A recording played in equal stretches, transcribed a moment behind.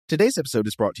Today's episode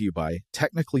is brought to you by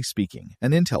Technically Speaking,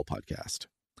 an Intel podcast.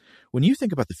 When you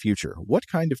think about the future, what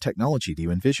kind of technology do you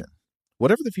envision?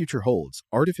 Whatever the future holds,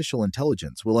 artificial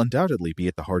intelligence will undoubtedly be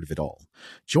at the heart of it all.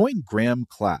 Join Graham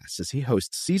Class as he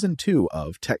hosts Season 2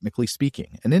 of Technically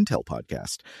Speaking, an Intel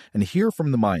podcast, and hear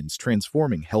from the minds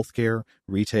transforming healthcare,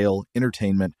 retail,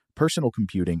 entertainment, personal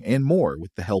computing, and more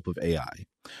with the help of AI.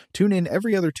 Tune in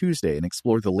every other Tuesday and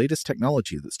explore the latest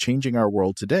technology that's changing our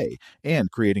world today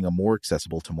and creating a more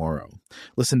accessible tomorrow.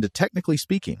 Listen to Technically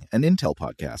Speaking, an Intel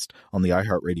podcast on the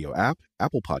iHeartRadio app,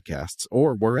 Apple Podcasts,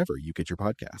 or wherever you get your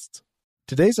podcasts.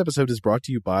 Today's episode is brought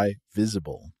to you by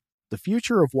Visible. The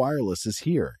future of wireless is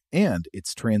here, and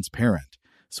it's transparent.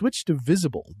 Switch to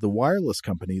Visible, the wireless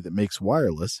company that makes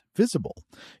wireless visible.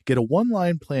 Get a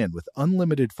one-line plan with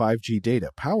unlimited 5G data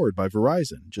powered by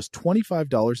Verizon, just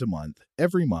 $25 a month,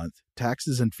 every month,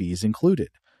 taxes and fees included.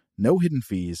 No hidden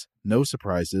fees, no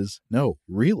surprises, no,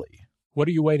 really. What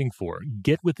are you waiting for?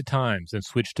 Get with the times and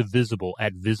switch to Visible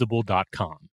at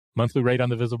Visible.com. Monthly rate on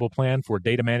the Visible plan for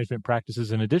data management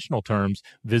practices and additional terms,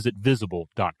 visit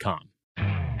Visible.com.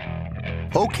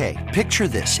 Okay, picture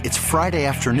this. It's Friday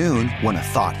afternoon when a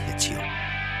thought hits you.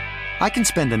 I can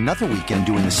spend another weekend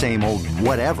doing the same old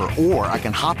whatever, or I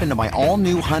can hop into my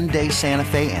all-new Hyundai Santa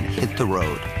Fe and hit the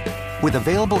road. With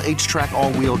available H-Track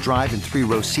all-wheel drive and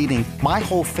 3-row seating, my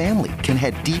whole family can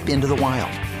head deep into the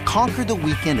wild. Conquer the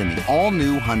weekend in the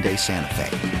all-new Hyundai Santa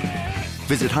Fe.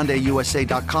 Visit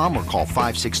HyundaiUSA.com or call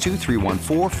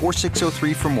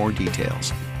 562-314-4603 for more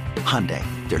details. Hyundai,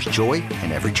 there's joy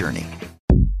in every journey.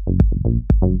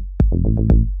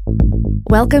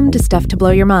 Welcome to Stuff to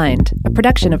Blow Your Mind, a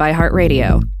production of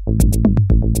iHeartRadio.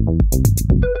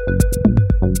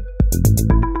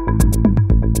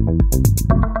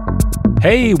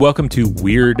 Hey, welcome to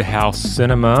Weird House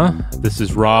Cinema. This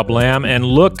is Rob Lamb, and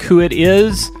look who it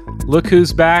is. Look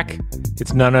who's back.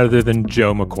 It's none other than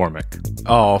Joe McCormick.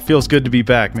 Oh, feels good to be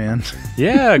back, man.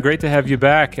 Yeah, great to have you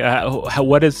back.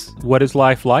 What is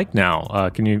life like now?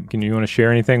 Can you want to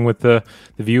share anything with the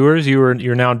viewers? You're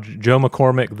now Joe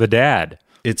McCormick, the dad.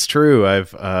 It's true.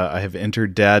 I have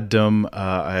entered daddom.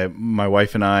 My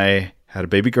wife and I had a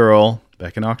baby girl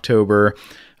back in October,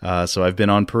 so I've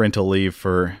been on parental leave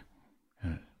for I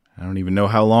don't even know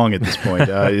how long at this point.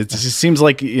 It just seems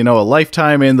like a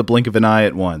lifetime in the blink of an eye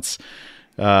at once.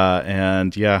 So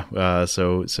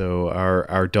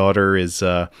our daughter is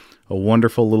a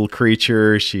wonderful little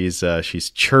creature. She's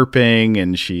chirping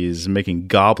and she's making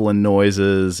goblin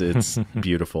noises. It's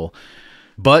beautiful.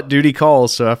 But duty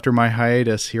calls, so after my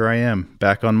hiatus, here I am,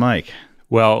 back on mic.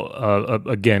 Well,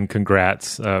 again,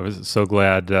 congrats. So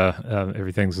glad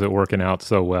everything's working out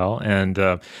so well. And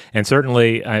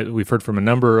certainly we've heard from a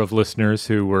number of listeners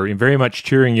who were very much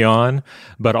cheering you on,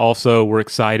 but also were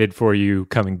excited for you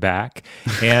coming back.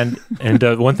 And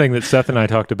one thing that Seth and I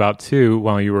talked about, too,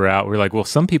 while you were out, we were like, well,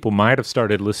 some people might have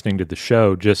started listening to the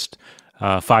show just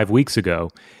 5 weeks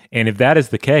ago. And if that is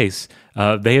the case,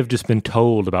 they have just been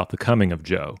told about the coming of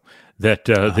Joe. That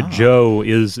Joe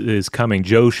is coming.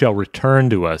 Joe shall return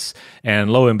to us.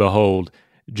 And lo and behold,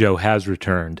 Joe has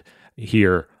returned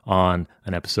here on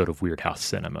an episode of Weird House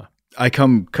Cinema. I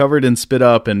come covered in spit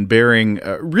up and bearing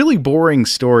really boring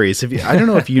stories. I don't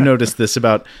know if you noticed this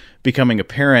about becoming a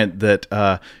parent, that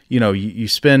you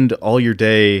spend all your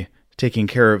day taking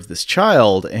care of this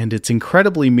child, and it's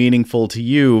incredibly meaningful to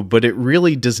you, but it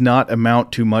really does not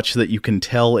amount to much that you can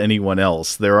tell anyone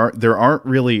else. There aren't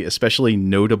really especially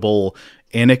notable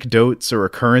anecdotes or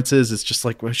occurrences. It's just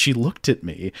like, well, she looked at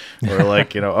me, or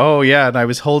like, oh yeah, and I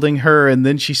was holding her, and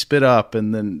then she spit up,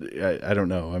 and then I don't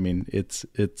know. I mean, it's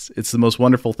the most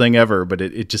wonderful thing ever, but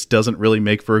it just doesn't really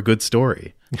make for a good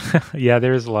story. Yeah,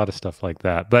 there is a lot of stuff like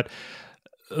that, but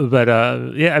in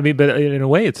a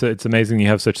way, it's amazing you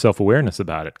have such self-awareness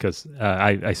about it, because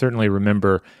I certainly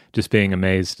remember just being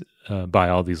amazed by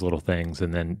all these little things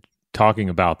and then talking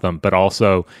about them, but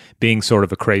also being sort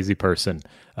of a crazy person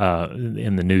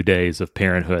in the new days of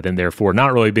parenthood, and therefore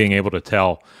not really being able to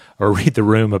tell or read the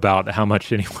room about how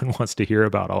much anyone wants to hear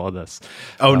about all of this.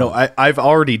 Oh, no, I've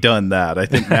already done that. I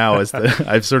think now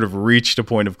I've sort of reached a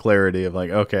point of clarity of like,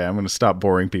 okay, I'm going to stop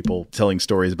boring people telling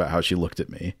stories about how she looked at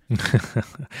me.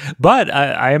 But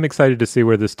I am excited to see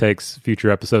where this takes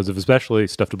future episodes of especially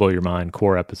Stuff to Blow Your Mind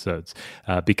core episodes,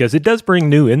 because it does bring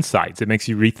new insights. It makes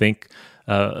you rethink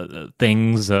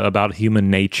things about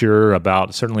human nature,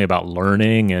 certainly about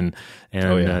learning and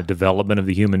development of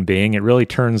the human being. It really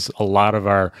turns a lot of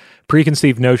our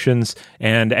preconceived notions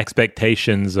and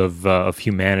expectations of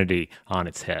humanity on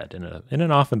its head in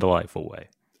an often delightful way.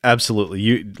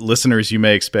 Absolutely. Listeners, you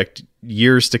may expect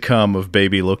years to come of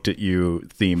Baby Looked at You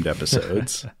themed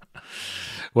episodes.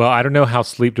 Well, I don't know how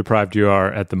sleep deprived you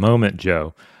are at the moment,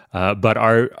 Joe, but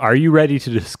are you ready to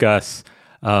discuss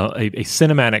a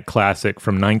cinematic classic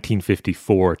from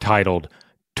 1954 titled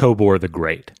Tobor the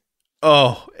Great?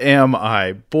 Oh, am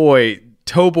I? Boy,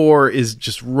 Tobor is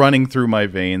just running through my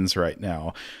veins right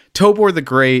now. Tobor the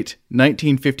Great,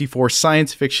 1954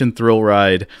 science fiction thrill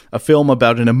ride, a film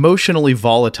about an emotionally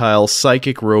volatile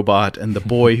psychic robot and the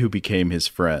boy who became his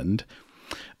friend.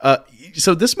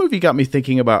 So this movie got me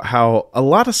thinking about how a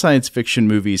lot of science fiction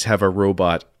movies have a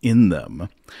robot in them.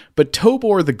 But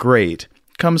Tobor the Great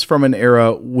comes from an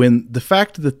era when the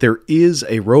fact that there is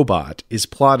a robot is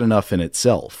plot enough in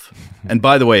itself. And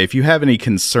by the way, if you have any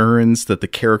concerns that the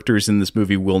characters in this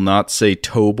movie will not say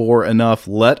Tobor enough,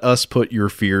 let us put your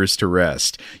fears to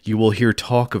rest. You will hear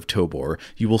talk of Tobor.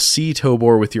 You will see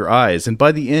Tobor with your eyes. And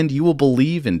by the end, you will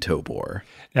believe in Tobor.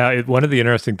 Now, one of the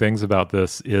interesting things about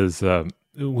this is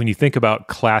when you think about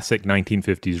classic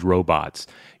 1950s robots,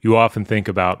 you often think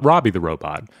about Robbie the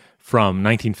Robot from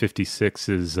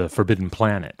 1956's Forbidden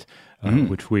Planet,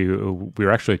 which we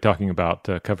were actually talking about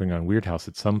covering on Weird House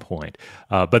at some point.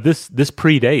 But this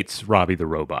predates Robbie the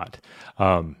Robot.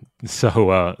 Or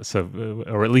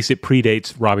at least it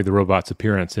predates Robbie the Robot's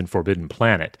appearance in Forbidden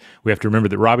Planet. We have to remember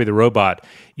that Robbie the Robot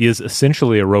is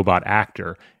essentially a robot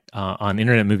actor. On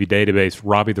Internet Movie Database,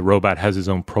 Robbie the Robot has his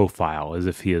own profile, as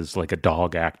if he is like a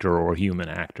dog actor or a human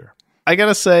actor. I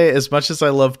gotta say, as much as I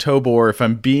love Tobor, if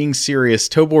I'm being serious,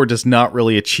 Tobor does not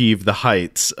really achieve the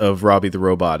heights of Robbie the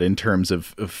Robot in terms of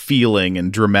feeling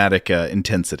and dramatic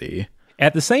intensity.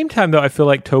 At the same time, though, I feel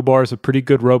like Tobor is a pretty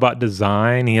good robot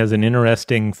design. He has an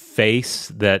interesting face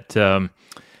that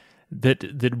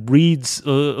reads a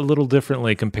little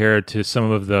differently compared to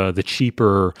some of the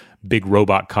cheaper big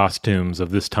robot costumes of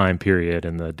this time period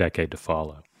and the decade to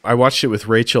follow. I watched it with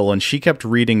Rachel, and she kept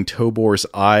reading Tobor's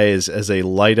eyes as a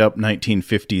light-up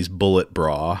 1950s bullet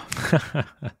bra.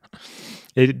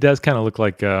 It does kind of look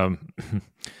like the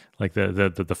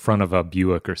front of a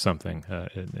Buick or something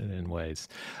in ways.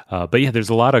 But yeah, there's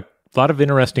a lot of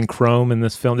interesting chrome in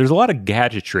this film. There's a lot of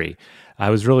gadgetry.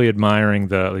 I was really admiring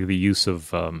the use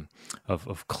of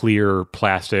clear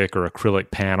plastic or acrylic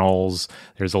panels.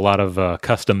 There's a lot of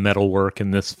custom metal work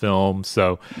in this film.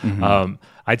 So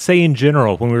I'd say in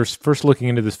general, when we were first looking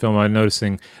into this film, I was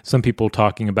noticing some people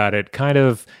talking about it, kind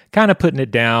of putting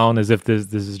it down as if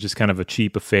this is just kind of a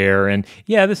cheap affair. And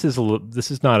yeah, this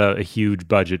is not a huge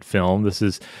budget film. This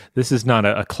is not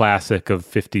a classic of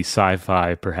 50s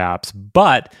sci-fi, perhaps,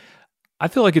 but I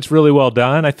feel like it's really well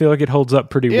done. I feel like it holds up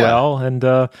pretty well,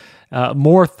 and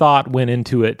more thought went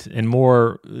into it and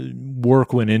more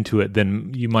work went into it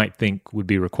than you might think would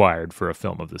be required for a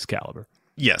film of this caliber.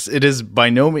 Yes, it is by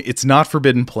no means, it's not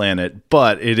Forbidden Planet,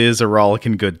 but it is a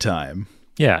rollicking good time.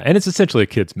 Yeah, and it's essentially a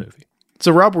kid's movie.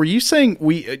 So, Rob, were you saying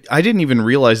I didn't even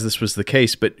realize this was the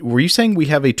case, but were you saying we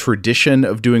have a tradition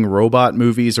of doing robot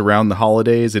movies around the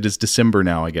holidays? It is December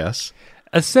now, I guess.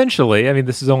 Essentially, I mean,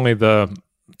 this is only the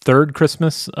third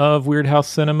Christmas of Weird House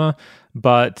Cinema,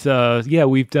 but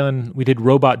we did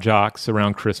Robot Jocks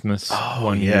around Christmas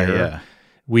one year. Yeah.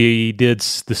 We did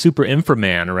the Super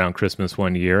Inframan around Christmas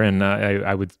one year, and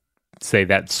I would say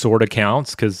that sort of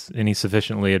counts because any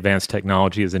sufficiently advanced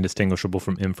technology is indistinguishable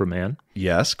from Inframan.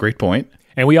 Yes, great point.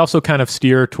 And we also kind of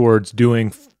steer towards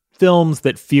doing films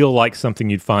that feel like something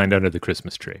you'd find under the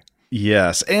Christmas tree.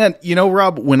 Yes. And,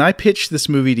 Rob, when I pitched this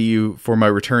movie to you for my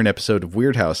return episode of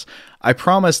Weird House, I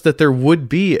promised that there would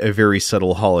be a very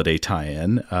subtle holiday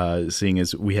tie-in, seeing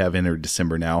as we have entered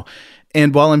December now.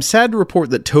 And while I'm sad to report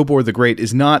that Tobor the Great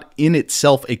is not in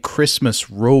itself a Christmas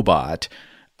robot,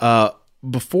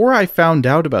 before I found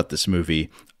out about this movie,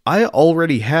 I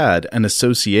already had an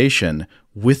association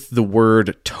with the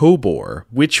word Tobor,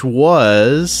 which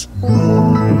was...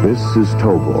 This is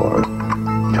Tobor.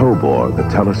 Tobor, the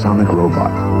telesonic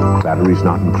robot. Batteries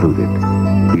not included.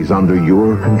 He's under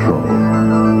your control.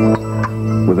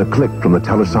 With a click from the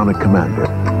telesonic commander,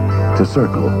 to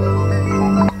circle.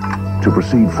 To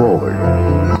proceed forward,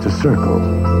 to circle.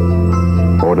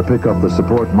 Or to pick up the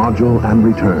support module and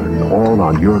return, all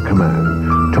on your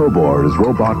command. Tobor is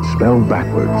robot spelled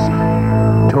backwards.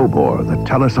 Tobor, the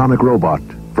telesonic robot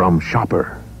from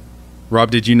Shopper.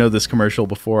 Rob, did you know this commercial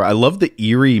before? I love the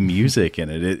eerie music in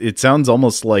it. It sounds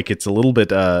almost like it's a little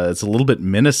bit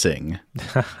menacing.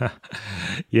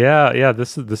 Yeah.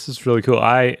 This is really cool.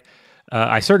 I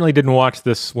certainly didn't watch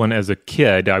this one as a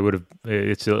kid.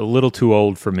 It's a little too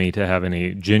old for me to have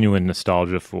any genuine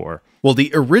nostalgia for. Well,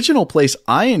 the original place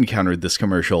I encountered this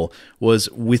commercial was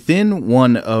within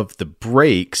one of the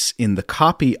breaks in the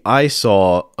copy I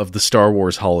saw of the Star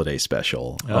Wars Holiday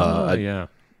Special. Yeah.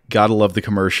 gotta love the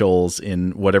commercials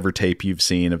in whatever tape you've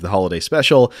seen of the holiday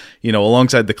special,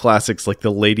 alongside the classics like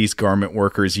the Ladies Garment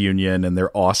Workers Union and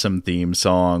their awesome theme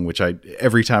song, which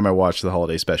every time I watch the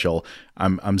holiday special,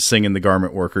 I'm singing the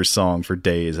Garment Workers song for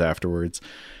days afterwards.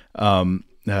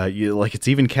 It's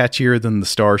even catchier than the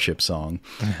Starship song.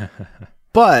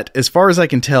 But as far as I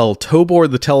can tell, Tobor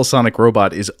the Telesonic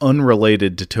Robot is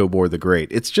unrelated to Tobor the Great.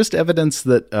 It's just evidence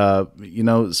that,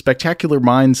 spectacular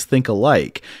minds think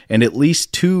alike, and at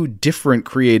least two different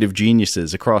creative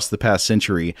geniuses across the past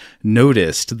century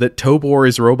noticed that Tobor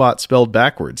is robot spelled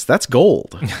backwards. That's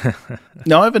gold.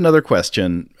 Now, I have another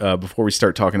question before we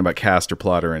start talking about cast or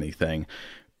plot or anything,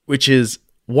 which is,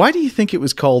 why do you think it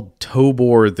was called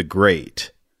Tobor the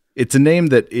Great? It's a name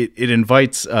that it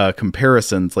invites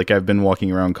comparisons, like I've been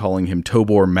walking around calling him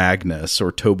Tobor Magnus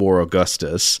or Tobor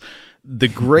Augustus. The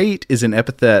Great is an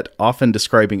epithet often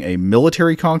describing a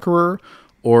military conqueror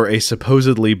or a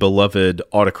supposedly beloved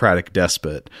autocratic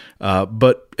despot.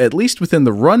 But at least within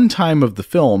the runtime of the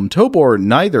film, Tobor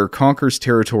neither conquers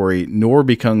territory nor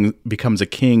becomes a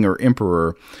king or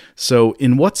emperor. So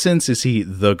in what sense is he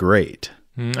the Great?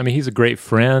 I mean, he's a great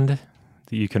friend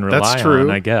that you can rely on,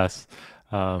 I guess.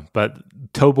 But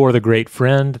Tobor the Great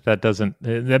Friend,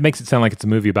 that makes it sound like it's a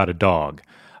movie about a dog.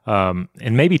 And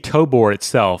maybe Tobor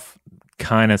itself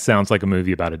kind of sounds like a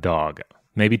movie about a dog.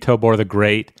 Maybe Tobor the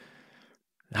Great,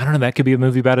 I don't know, that could be a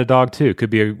movie about a dog too. It could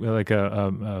be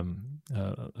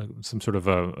some sort of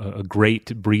a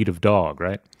great breed of dog,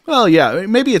 right? Well, yeah,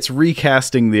 maybe it's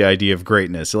recasting the idea of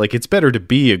greatness. Like, it's better to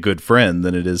be a good friend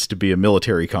than it is to be a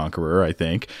military conqueror, I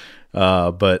think.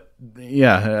 But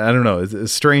yeah, I don't know. It's a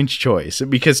strange choice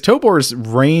because Tobor's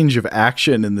range of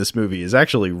action in this movie is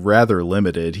actually rather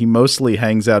limited. He mostly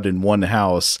hangs out in one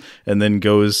house and then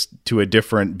goes to a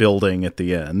different building at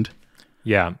the end.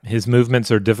 Yeah, his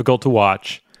movements are difficult to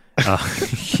watch.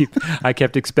 I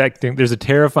kept expecting, there's a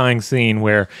terrifying scene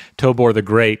where Tobor the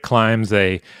Great climbs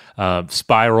a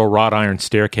spiral wrought iron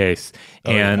staircase,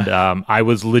 I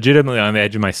was legitimately on the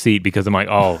edge of my seat because I'm like,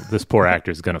 oh, this poor actor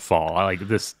is going to fall.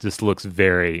 This looks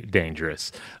very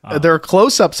dangerous. There are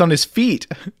close-ups on his feet.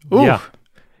 Ooh.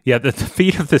 Yeah, the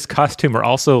feet of this costume are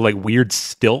also like weird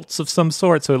stilts of some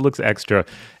sort, so it looks extra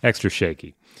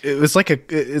shaky. It's like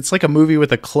a movie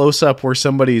with a close-up where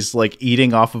somebody's like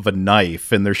eating off of a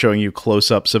knife and they're showing you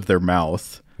close-ups of their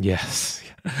mouth. Yes.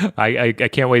 I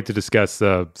can't wait to discuss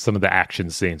some of the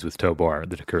action scenes with Tobor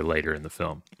that occur later in the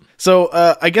film. So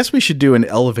I guess we should do an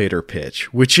elevator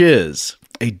pitch, which is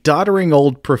a doddering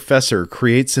old professor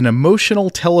creates an emotional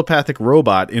telepathic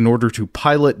robot in order to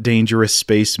pilot dangerous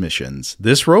space missions.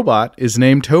 This robot is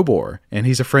named Tobor, and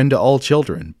he's a friend to all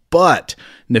children. But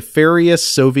nefarious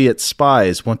Soviet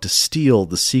spies want to steal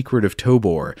the secret of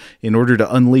Tobor in order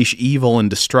to unleash evil and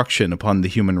destruction upon the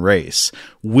human race.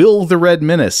 Will the Red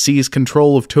Menace seize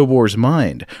control of Tobor's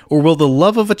mind, or will the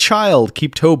love of a child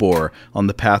keep Tobor on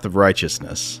the path of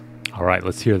righteousness? All right,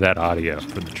 let's hear that audio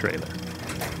from the trailer.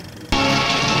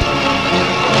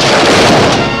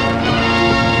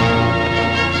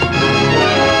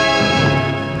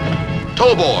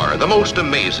 Tobor, the most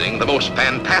amazing, the most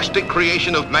fantastic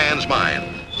creation of man's mind.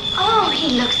 Oh,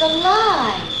 he looks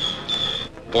alive.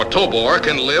 For Tobor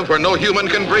can live where no human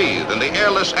can breathe, in the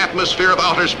airless atmosphere of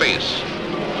outer space.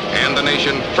 And the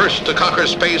nation first to conquer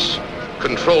space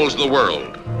controls the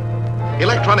world.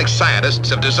 Electronic scientists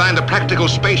have designed a practical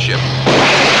spaceship.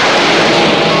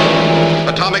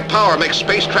 Atomic power makes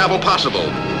space travel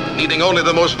possible, needing only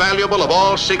the most valuable of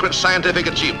all secret scientific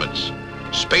achievements.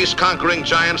 Space-conquering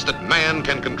giants that man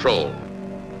can control.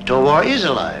 Tobor is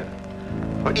alive,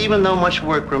 for even though much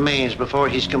work remains before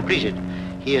he's completed,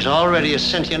 he is already a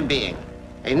sentient being,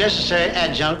 a necessary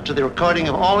adjunct to the recording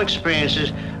of all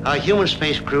experiences our human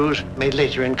space crews may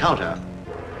later encounter.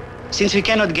 Since we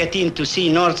cannot get in to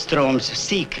see Nordstrom's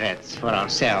secrets for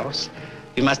ourselves,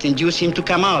 we must induce him to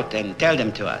come out and tell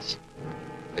them to us.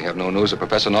 They have no news of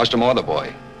Professor Nordstrom or the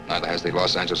boy. Neither has the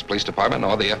Los Angeles Police Department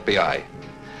or the FBI.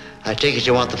 I take it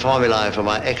you want the formulae for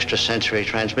my extrasensory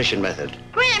transmission method.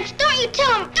 Gramps, don't you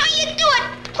tell him! Don't you do it!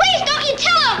 Please, don't you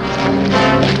tell him!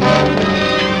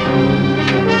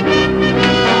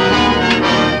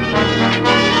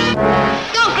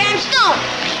 Don't, Gramps, don't!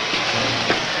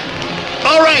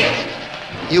 All right!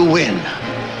 You win.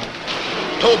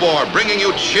 Tobor, bringing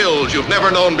you chills you've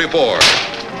never known before.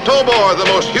 Tobor, the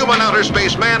most human outer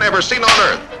space man ever seen on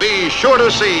Earth. Be sure to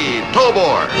see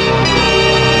Tobor.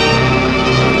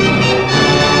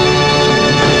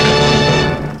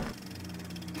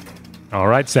 All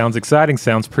right, sounds exciting.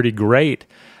 Sounds pretty great.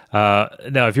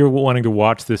 Now, if you're wanting to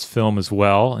watch this film as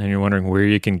well, and you're wondering where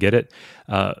you can get it,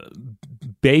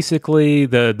 basically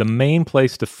the main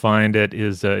place to find it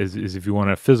is if you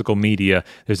want a physical media.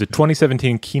 There's a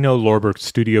 2017 Kino Lorber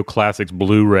Studio Classics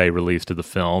Blu-ray release of the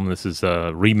film. This is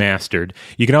remastered.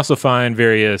 You can also find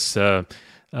various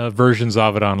versions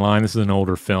of it online. This is an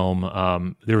older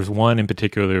film. There was one in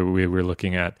particular we were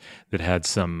looking at that had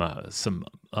some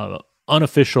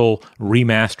unofficial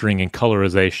remastering and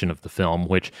colorization of the film,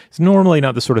 which is normally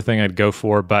not the sort of thing I'd go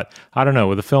for, but I don't know,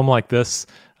 with a film like this,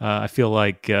 I feel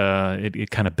like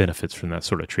it kind of benefits from that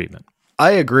sort of treatment.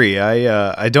 I agree.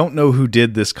 I don't know who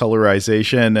did this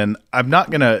colorization, and I'm not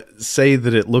going to say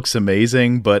that it looks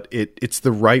amazing, but it's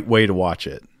the right way to watch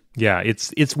it. Yeah,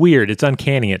 it's weird. It's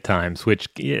uncanny at times, which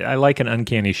I like an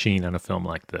uncanny sheen on a film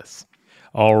like this.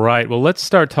 All right, well, let's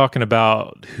start talking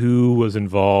about who was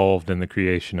involved in the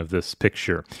creation of this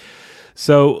picture.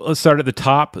 So let's start at the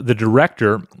top. The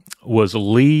director was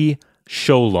Lee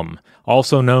Sholem,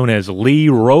 also known as Lee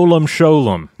Rollum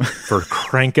Sholem, for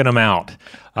cranking them out.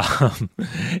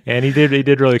 And he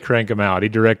did really crank them out. He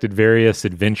directed various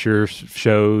adventure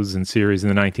shows and series in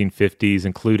the 1950s,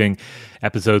 including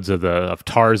episodes of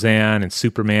Tarzan and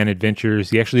Superman adventures.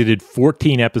 He actually did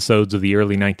 14 episodes of the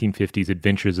early 1950s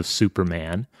Adventures of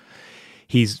Superman.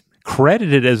 He's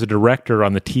credited as a director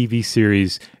on the TV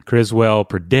series Criswell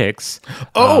Predicts.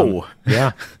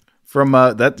 Yeah. From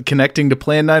that connecting to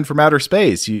Plan 9 from Outer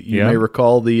Space. You may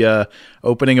recall the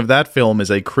opening of that film is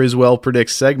a Criswell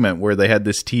Predicts segment where they had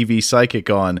this TV psychic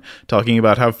on talking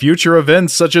about how future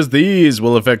events such as these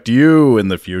will affect you in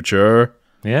the future.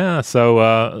 Yeah, so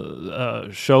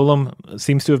Sholem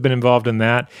seems to have been involved in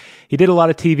that. He did a lot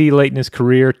of TV late in his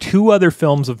career. Two other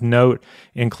films of note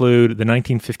include the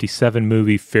 1957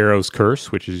 movie Pharaoh's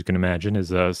Curse, which, as you can imagine, is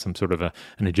some sort of an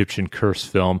Egyptian curse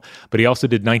film. But he also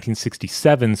did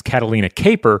 1967's Catalina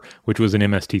Caper, which was an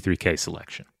MST3K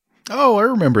selection. Oh, I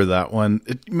remember that one.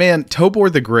 Man, Tobor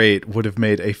the Great would have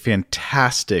made a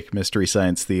fantastic Mystery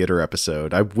Science Theater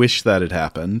episode. I wish that had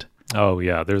happened. Oh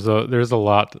yeah, there's a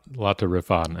lot to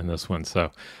riff on in this one. So,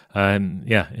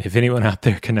 if anyone out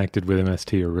there connected with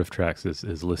MST or Riff Tracks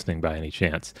is listening by any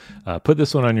chance, put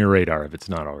this one on your radar if it's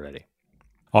not already.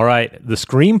 All right, the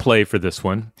screenplay for this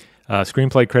one,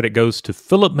 screenplay credit goes to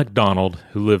Philip MacDonald,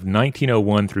 who lived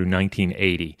 1901 through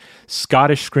 1980.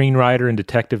 Scottish screenwriter and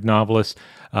detective novelist,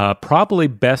 probably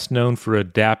best known for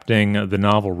adapting the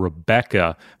novel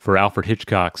Rebecca for Alfred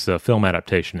Hitchcock's film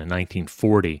adaptation in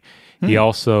 1940. He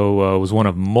also was one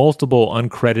of multiple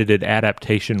uncredited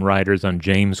adaptation writers on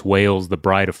James Whale's The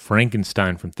Bride of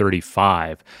Frankenstein from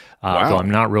 1935. Though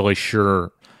I'm not really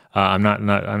sure. I'm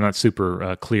not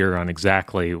super clear on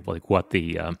exactly like what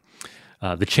the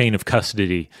chain of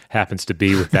custody happens to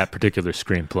be with that particular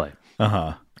screenplay.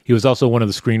 He was also one of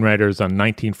the screenwriters on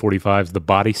 1945's The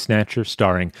Body Snatcher,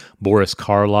 starring Boris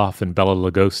Karloff and Bela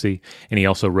Lugosi, and he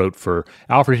also wrote for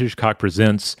Alfred Hitchcock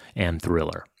Presents and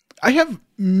Thriller. I have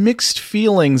mixed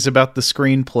feelings about the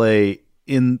screenplay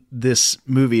in this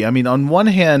movie. I mean, on one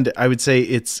hand, I would say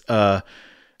it's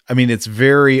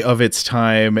very of its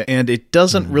time, and it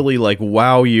doesn't really like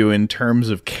wow you in terms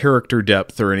of character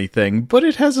depth or anything, but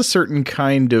it has a certain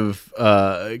kind of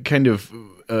I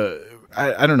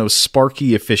don't know,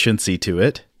 sparky efficiency to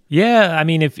it. Yeah, I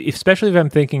mean, especially if I'm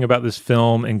thinking about this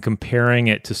film and comparing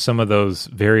it to some of those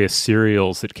various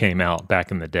serials that came out back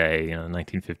in the day,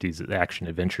 1950s action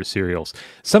adventure serials,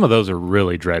 some of those are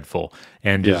really dreadful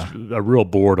and just a real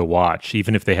bore to watch,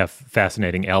 even if they have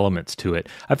fascinating elements to it.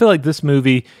 I feel like this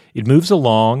movie, it moves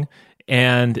along,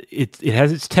 and it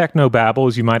has its technobabble,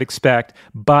 as you might expect,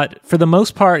 but for the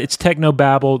most part, it's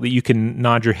technobabble that you can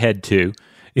nod your head to.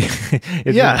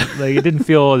 It didn't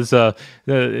feel as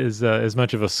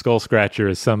much of a skull scratcher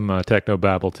as some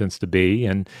technobabble tends to be,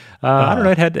 and I don't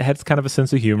know. It had kind of a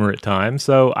sense of humor at times.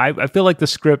 So I feel like the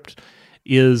script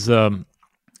is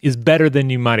better than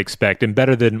you might expect and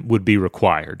better than would be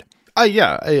required. I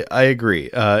agree.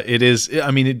 It is.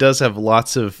 I mean, it does have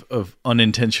lots of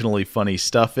unintentionally funny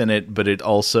stuff in it, but it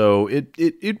also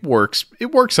it works.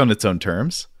 It works on its own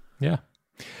terms. Yeah.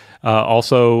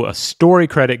 Also, a story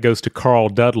credit goes to Carl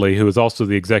Dudley, who is also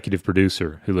the executive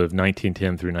producer, who lived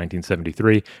 1910 through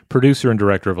 1973, producer and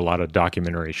director of a lot of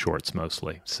documentary shorts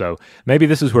mostly. So maybe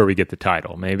this is where we get the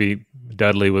title. Maybe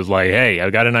Dudley was like, hey,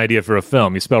 I got an idea for a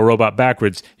film. You spell robot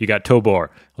backwards, you got Tobor.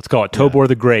 Let's call it Tobor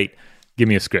the Great. Give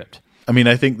me a script. I mean,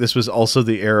 I think this was also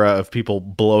the era of people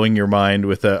blowing your mind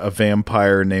with a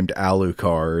vampire named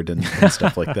Alucard and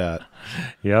stuff like that.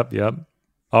 Yep.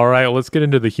 All right, well, let's get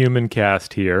into the human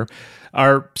cast here.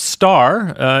 Our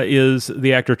star is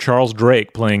the actor Charles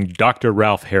Drake playing Dr.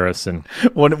 Ralph Harrison.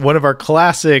 One of our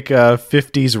classic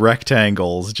 50s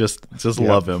rectangles. Just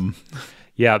love him.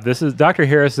 Yeah, this is Dr.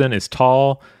 Harrison is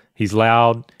tall, he's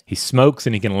loud, he smokes,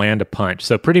 and he can land a punch.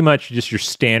 So pretty much just your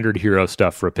standard hero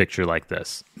stuff for a picture like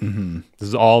this. Mm-hmm. This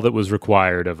is all that was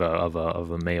required of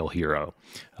a male hero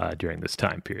during this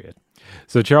time period.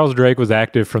 So Charles Drake was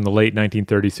active from the late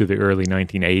 1930s through the early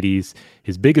 1980s.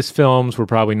 His biggest films were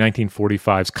probably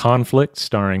 1945's Conflict,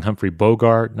 starring Humphrey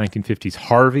Bogart, 1950's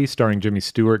Harvey, starring Jimmy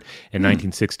Stewart, and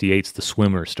 1968's The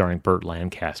Swimmer, starring Burt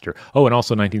Lancaster. Oh, and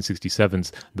also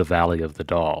 1967's The Valley of the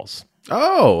Dolls.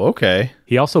 Oh, okay.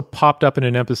 He also popped up in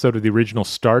an episode of the original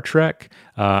Star Trek.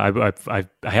 I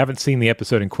haven't seen the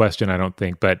episode in question, I don't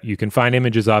think, but you can find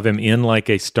images of him in like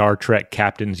a Star Trek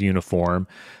captain's uniform,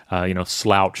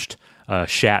 slouched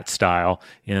Shat style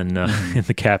in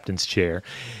the captain's chair.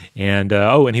 And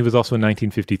and he was also in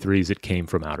 1953's It Came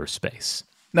from Outer Space.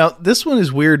 Now, this one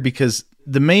is weird because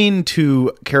the main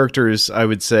two characters, I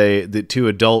would say, the two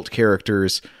adult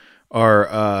characters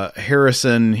are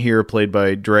Harrison here, played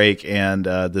by Drake, and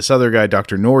this other guy,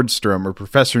 Dr. Nordstrom, or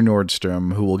Professor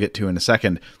Nordstrom, who we'll get to in a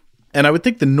second. And I would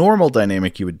think the normal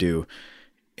dynamic you would do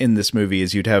in this movie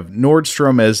is you'd have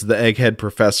Nordstrom as the egghead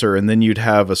professor, and then you'd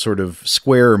have a sort of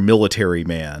square military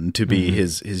man to be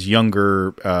his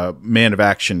younger man of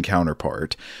action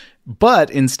counterpart.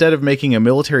 But instead of making a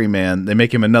military man, they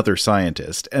make him another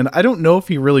scientist. And I don't know if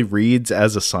he really reads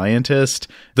as a scientist.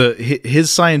 His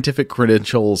scientific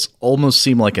credentials almost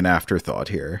seem like an afterthought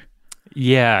here.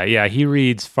 Yeah, he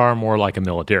reads far more like a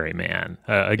military man.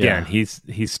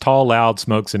 He's tall, loud,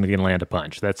 smokes, and can land a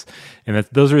punch.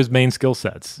 Those are his main skill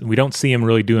sets. We don't see him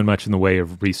really doing much in the way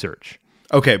of research.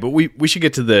 Okay, but we should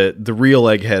get to the real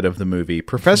egghead of the movie.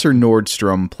 Professor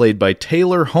Nordstrom, played by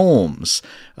Taylor Holmes,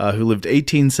 who lived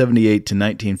 1878 to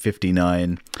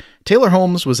 1959. Taylor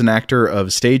Holmes was an actor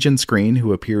of stage and screen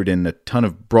who appeared in a ton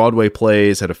of Broadway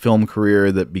plays, had a film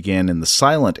career that began in the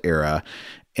silent era.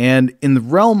 And in the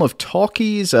realm of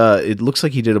talkies, it looks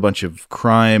like he did a bunch of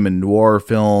crime and noir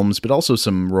films, but also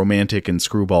some romantic and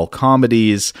screwball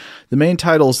comedies. The main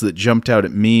titles that jumped out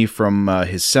at me from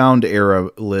his sound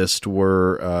era list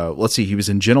were, he was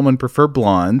in Gentlemen Prefer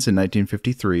Blondes in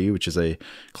 1953, which is a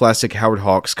classic Howard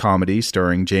Hawks comedy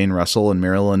starring Jane Russell and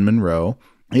Marilyn Monroe.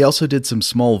 He also did some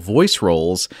small voice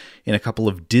roles in a couple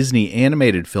of Disney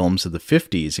animated films of the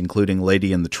 50s, including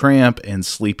Lady and the Tramp and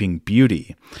Sleeping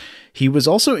Beauty. He was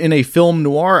also in a film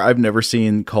noir I've never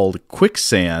seen called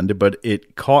Quicksand, but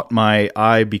it caught my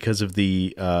eye because of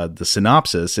the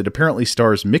synopsis. It apparently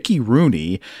stars Mickey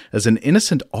Rooney as an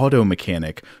innocent auto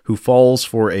mechanic who falls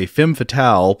for a femme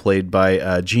fatale played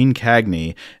by Gene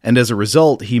Cagney, and as a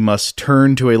result, he must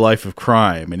turn to a life of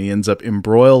crime, and he ends up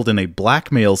embroiled in a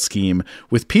blackmail scheme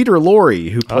with Peter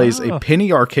Lorre, who plays a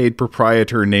penny arcade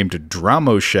proprietor named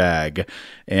Dramoshag,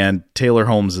 and Taylor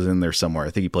Holmes is in there somewhere. I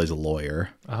think he plays a lawyer.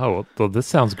 Oh, well, this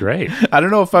sounds great. I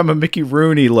don't know if I'm a Mickey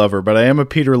Rooney lover, but I am a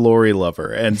Peter Lorre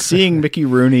lover. And seeing Mickey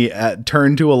Rooney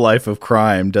turn to a life of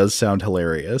crime does sound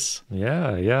hilarious.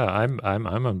 Yeah, I'm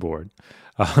on board.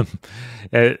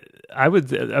 I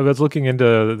was looking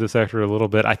into this actor a little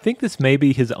bit. I think this may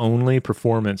be his only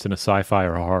performance in a sci-fi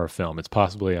or horror film. It's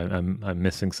possibly I'm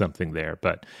missing something there,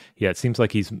 but yeah, it seems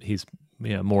like he's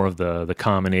more of the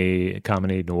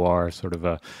comedy noir sort of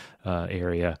a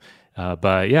area.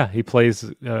 But yeah, he plays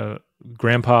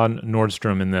Grandpa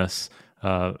Nordstrom in this,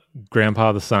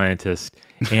 Grandpa the scientist,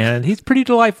 and he's pretty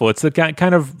delightful. It's the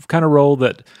kind of role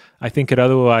that I think could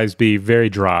otherwise be very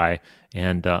dry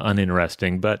and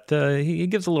uninteresting, but he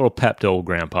gives a little pep to old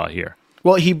Grandpa here.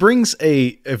 Well, he brings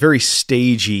a very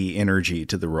stagey energy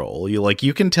to the role.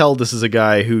 You can tell this is a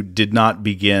guy who did not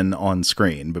begin on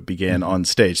screen, but began on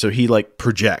stage. So he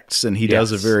projects, and he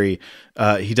does a very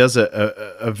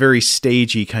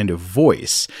stagey kind of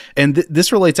voice. And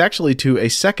this relates actually to a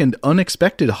second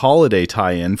unexpected holiday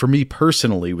tie-in for me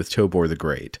personally with Tobor the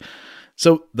Great.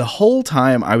 So the whole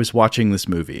time I was watching this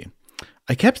movie,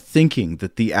 I kept thinking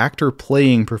that the actor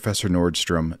playing Professor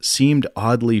Nordstrom seemed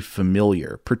oddly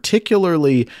familiar,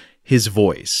 particularly his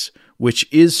voice, which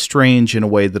is strange in a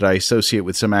way that I associate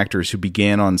with some actors who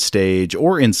began on stage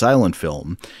or in silent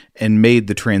film and made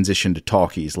the transition to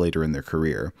talkies later in their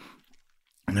career.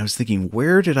 And I was thinking,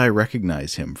 where did I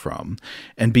recognize him from?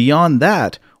 And beyond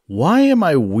that, why am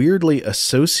I weirdly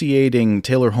associating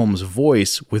Taylor Holmes'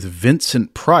 voice with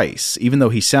Vincent Price, even though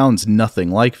he sounds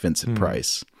nothing like Vincent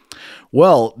Price?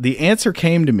 Well, the answer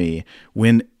came to me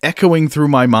when, echoing through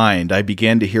my mind, I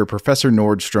began to hear Professor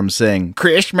Nordstrom saying,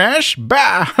 "Christmas,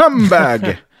 bah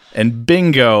humbug!" And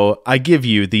bingo, I give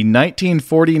you the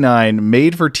 1949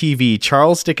 made-for-TV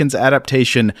Charles Dickens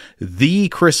adaptation, The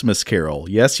Christmas Carol.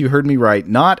 Yes, you heard me right.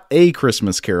 Not A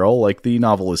Christmas Carol, like the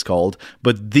novel is called,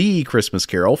 but The Christmas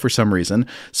Carol, for some reason,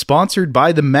 sponsored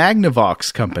by the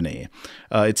Magnavox Company.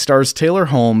 It stars Taylor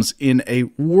Holmes in a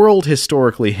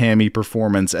world-historically hammy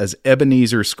performance as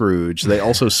Ebenezer Scrooge. They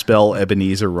also spell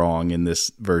Ebenezer wrong in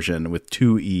this version with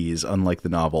 2 E's, unlike the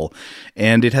novel.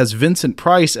 And it has Vincent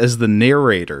Price as the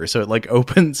narrator. So it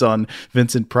opens on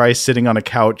Vincent Price sitting on a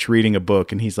couch reading a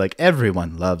book, and he's like,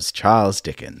 everyone loves Charles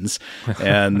Dickens.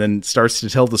 And then starts to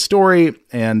tell the story.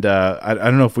 And I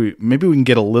don't know if maybe we can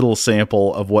get a little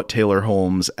sample of what Taylor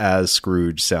Holmes as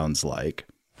Scrooge sounds like.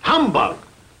 Humbug!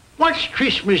 What's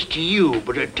Christmas to you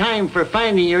but a time for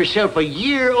finding yourself a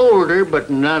year older but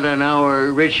not an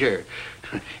hour richer?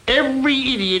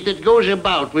 Every idiot that goes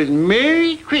about with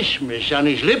Merry Christmas on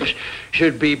his lips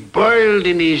should be boiled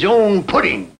in his own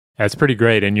pudding. That's pretty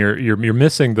great, and you're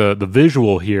missing the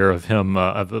visual here of him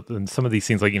in some of these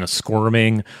scenes, like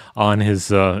squirming on his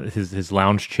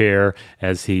lounge chair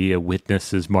as he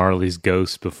witnesses Marley's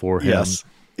ghost before him. Yes,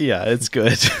 yeah, it's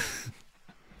good.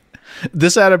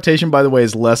 This adaptation, by the way,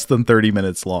 is less than 30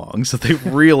 minutes long, so they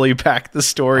really packed the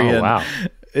story in. Wow.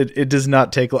 It does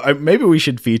not take long. Maybe we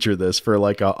should feature this for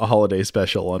a holiday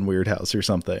special on Weird House or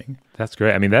something. That's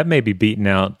great. I mean, that may be beating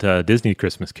out Disney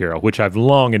Christmas Carol, which I've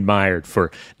long admired for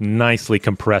nicely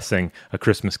compressing a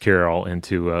Christmas Carol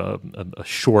into a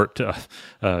short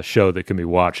show that can be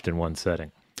watched in one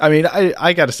setting. I mean,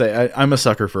 I got to say, I'm a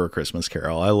sucker for A Christmas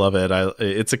Carol. I love it.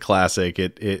 It's a classic.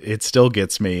 It still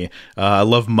gets me. I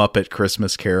love Muppet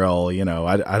Christmas Carol.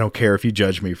 I don't care if you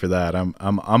judge me for that.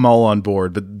 I'm all on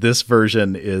board. But this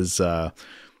version is,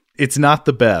 it's not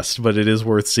the best, but it is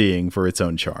worth seeing for its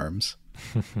own charms.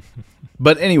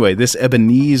 But anyway, this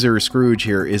Ebenezer Scrooge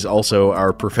here is also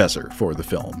our professor for the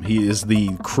film. He is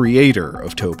the creator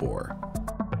of Tobor.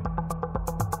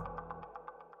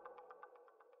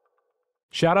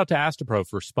 Shout out to Astapro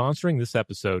for sponsoring this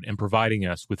episode and providing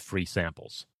us with free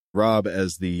samples. Rob,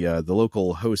 as the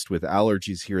local host with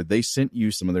allergies here, they sent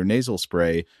you some of their nasal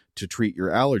spray to treat your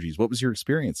allergies. What was your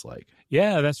experience like?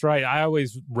 Yeah, that's right. I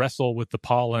always wrestle with the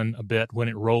pollen a bit when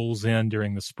it rolls in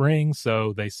during the spring,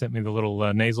 so they sent me the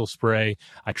little nasal spray.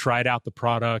 I tried out the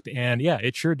product, and yeah,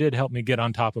 it sure did help me get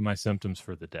on top of my symptoms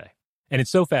for the day. And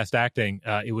it's so fast-acting,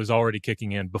 it was already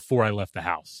kicking in before I left the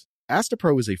house.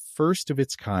 Astapro is a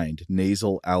first-of-its-kind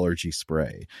nasal allergy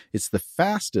spray. It's the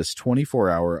fastest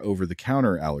 24-hour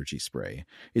over-the-counter allergy spray.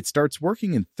 It starts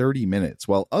working in 30 minutes,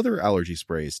 while other allergy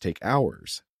sprays take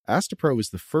hours. Astapro is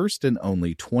the first and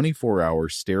only 24-hour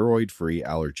steroid-free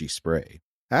allergy spray.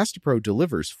 Astapro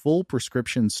delivers full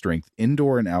prescription-strength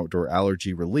indoor and outdoor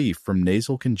allergy relief from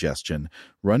nasal congestion,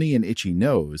 runny and itchy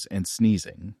nose, and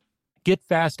sneezing. Get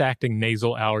fast-acting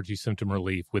nasal allergy symptom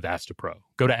relief with Astapro.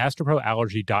 Go to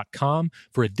astaproallergy.com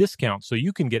for a discount so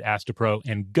you can get Astapro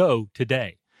and go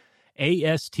today.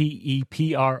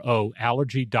 ASTEPRO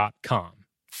allergy.com.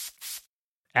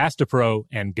 Astapro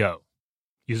and go.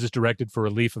 Use as directed for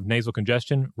relief of nasal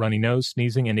congestion, runny nose,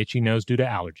 sneezing, and itchy nose due to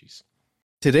allergies.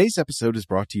 Today's episode is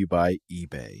brought to you by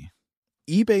eBay.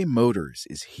 eBay Motors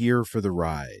is here for the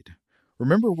ride.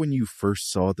 Remember when you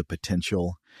first saw the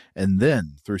potential? And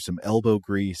then, through some elbow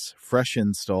grease, fresh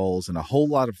installs, and a whole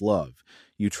lot of love,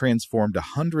 you transformed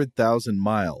 100,000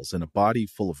 miles and a body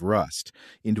full of rust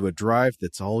into a drive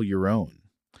that's all your own.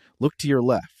 Look to your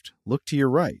left. Look to your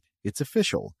right. It's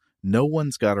official. No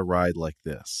one's got a ride like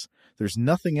this. There's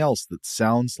nothing else that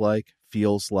sounds like,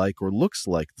 feels like, or looks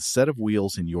like the set of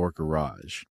wheels in your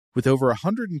garage. With over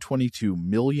 122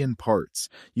 million parts,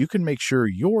 you can make sure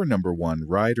your number one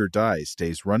ride or die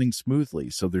stays running smoothly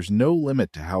so there's no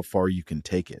limit to how far you can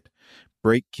take it.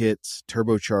 Brake kits,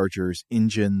 turbochargers,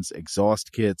 engines,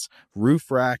 exhaust kits,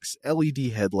 roof racks,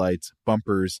 LED headlights,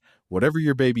 bumpers, whatever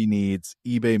your baby needs,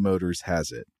 eBay Motors has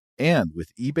it. And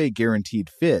with eBay Guaranteed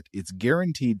Fit, it's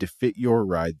guaranteed to fit your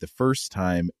ride the first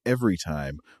time, every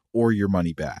time, or your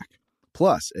money back.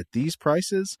 Plus, at these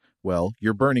prices, well,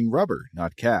 you're burning rubber,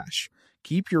 not cash.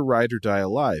 Keep your ride or die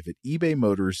alive at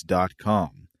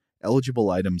ebaymotors.com. Eligible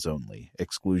items only.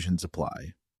 Exclusions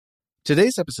apply.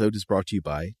 Today's episode is brought to you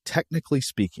by Technically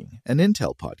Speaking, an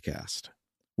Intel podcast.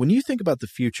 When you think about the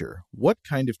future, what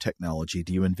kind of technology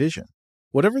do you envision?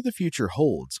 Whatever the future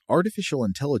holds, artificial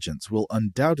intelligence will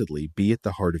undoubtedly be at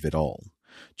the heart of it all.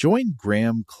 Join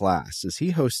Graham Class as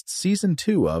he hosts Season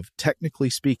 2 of Technically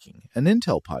Speaking, an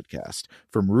Intel podcast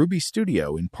from Ruby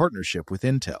Studio in partnership with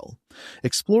Intel.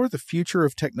 Explore the future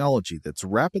of technology that's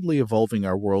rapidly evolving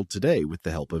our world today with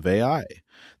the help of AI.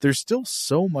 There's still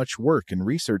so much work and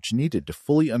research needed to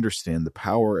fully understand the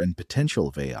power and potential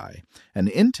of AI, and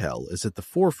Intel is at the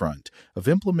forefront of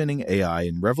implementing AI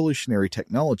in revolutionary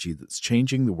technology that's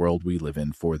changing the world we live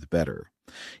in for the better.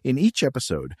 In each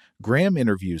episode, Graham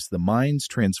interviews the minds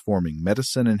transforming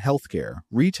medicine and healthcare,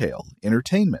 retail,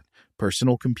 entertainment,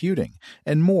 personal computing,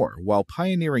 and more while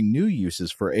pioneering new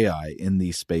uses for AI in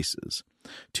these spaces.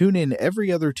 Tune in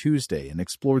every other Tuesday and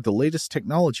explore the latest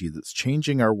technology that's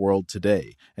changing our world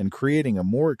today and creating a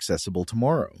more accessible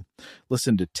tomorrow.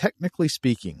 Listen to Technically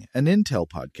Speaking, an Intel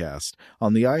podcast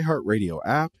on the iHeartRadio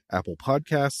app, Apple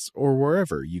Podcasts, or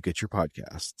wherever you get your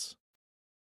podcasts.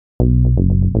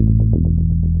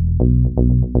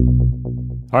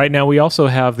 All right, now we also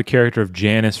have the character of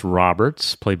Janice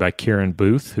Roberts, played by Karen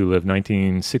Booth, who lived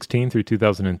 1916 through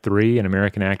 2003, an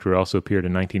American actor who also appeared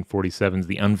in 1947's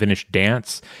The Unfinished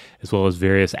Dance, as well as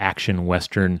various action,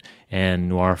 western, and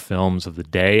noir films of the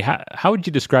day. How would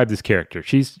you describe this character?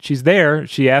 She's there,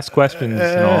 she asks questions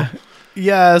and all.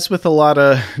 Yeah, as with a lot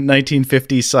of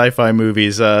 1950s sci-fi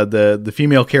movies, the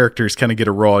female characters kind of get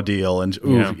a raw deal. And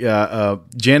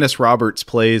Janice Roberts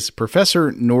plays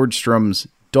Professor Nordstrom's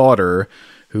daughter,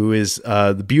 who is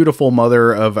the beautiful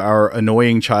mother of our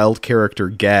annoying child character,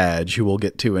 Gadge, who we'll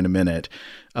get to in a minute.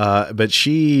 But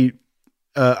she,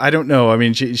 I don't know. I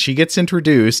mean, she gets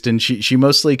introduced and she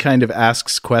mostly kind of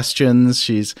asks questions.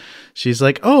 She's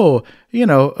like, could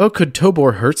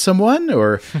Tobor hurt someone?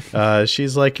 Or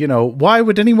she's like, why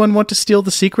would anyone want to steal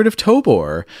the secret of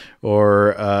Tobor?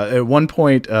 Or at one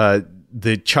point,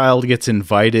 the child gets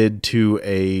invited to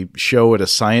a show at a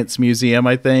science museum,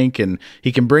 I think, and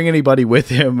he can bring anybody with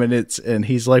him. And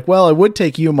he's like, well, I would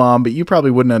take you, Mom, but you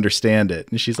probably wouldn't understand it.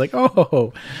 And she's like,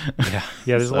 oh, yeah.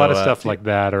 There's a lot of stuff like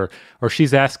that. Or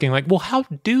she's asking like, well, how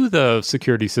do the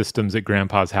security systems at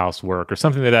Grandpa's house work, or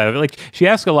something like that. Like, she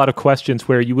asks a lot of questions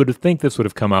where you would think this would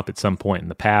have come up at some point in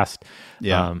the past.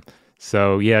 Yeah.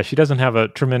 She doesn't have a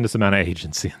tremendous amount of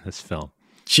agency in this film.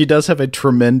 She does have a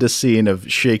tremendous scene of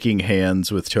shaking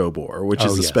hands with Tobor, which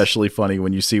is especially funny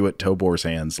when you see what Tobor's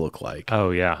hands look like. Oh,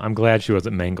 yeah. I'm glad she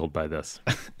wasn't mangled by this.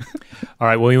 All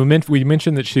right. Well, we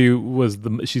mentioned that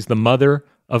she's the mother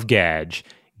of Gadge.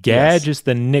 Gadge is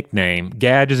the nickname.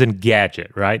 Gadge is in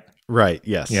gadget, right? Right,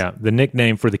 yes. Yeah, the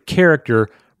nickname for the character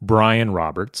Brian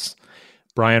Roberts.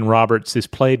 Brian Roberts is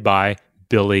played by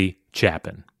Billy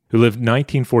Chapin, who lived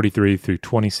 1943 through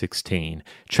 2016.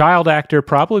 Child actor,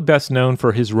 probably best known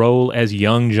for his role as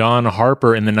young John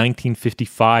Harper in the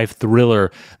 1955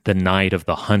 thriller The Night of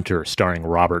the Hunter, starring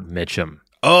Robert Mitchum.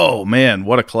 Oh man,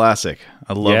 what a classic!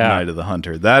 I love Night of the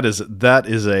Hunter. That is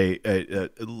a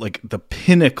like the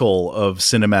pinnacle of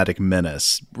cinematic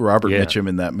menace. Robert Mitchum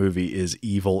in that movie is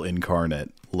evil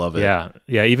incarnate. Love it.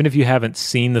 Yeah. Even if you haven't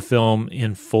seen the film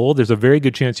in full, there's a very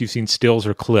good chance you've seen stills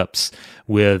or clips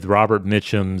with Robert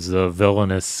Mitchum's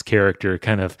villainous character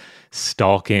kind of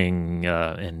stalking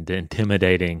and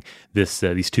intimidating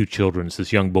these two children,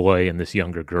 this young boy and this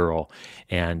younger girl.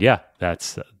 And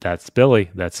that's Billy.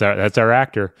 That's our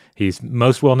actor. He's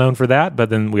most well known for that. But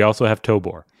then we also have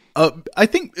Tobor. I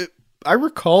think I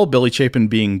recall Billy Chapin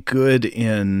being good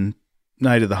in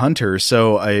Night of the Hunter.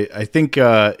 So I think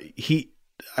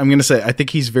I'm going to say I think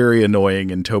he's very annoying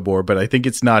in Tobor, but I think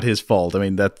it's not his fault. I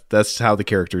mean, that's how the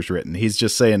character's written. He's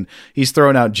just saying he's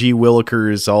throwing out G.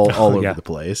 Willikers all over the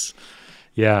place.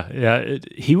 Yeah.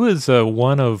 He was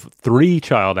one of three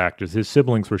child actors. His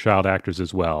siblings were child actors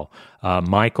as well.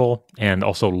 Michael and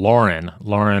also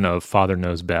Lauren of Father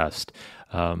Knows Best.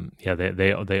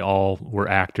 They all were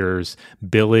actors.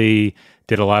 Billy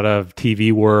did a lot of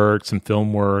TV work, some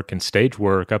film work, and stage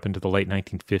work up into the late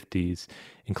 1950s,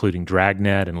 including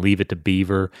Dragnet and Leave It to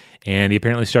Beaver. And he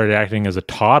apparently started acting as a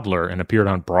toddler and appeared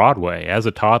on Broadway as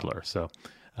a toddler. So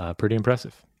pretty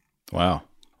impressive. Wow.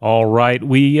 All right.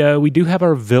 We do have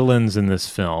our villains in this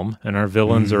film, and our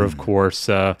villains are, of course,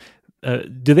 do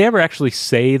they ever actually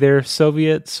say they're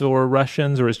Soviets or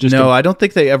Russians, or is just I don't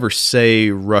think they ever say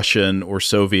Russian or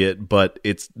Soviet, but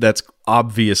that's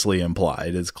obviously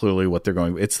implied. It's clearly what they're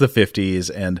going. It's the 50s,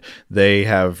 and they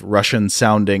have Russian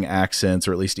sounding accents,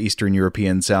 or at least Eastern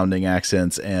European sounding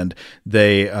accents, and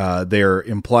they're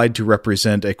implied to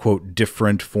represent a quote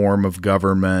different form of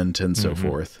government and so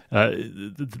forth.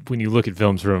 When you look at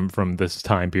films from this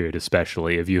time period,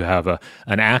 especially if you have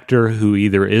an actor who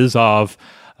either is of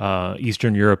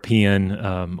Eastern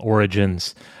European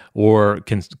origins, or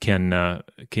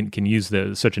can use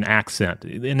such an accent.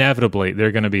 Inevitably,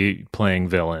 they're going to be playing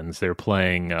villains. They're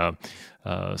playing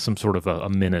some sort of a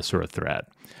menace or a threat,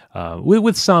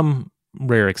 with some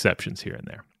rare exceptions here and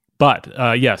there.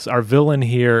 But yes, our villain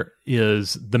here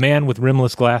is the man with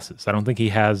rimless glasses. I don't think he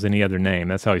has any other name.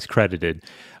 That's how he's credited.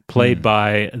 Played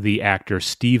by the actor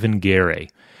Stephen Gary,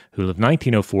 who lived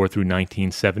 1904 through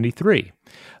 1973.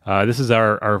 This is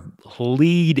our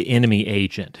lead enemy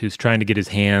agent who's trying to get his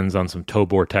hands on some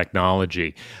Tobor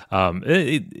technology.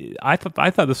 I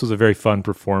thought this was a very fun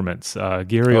performance.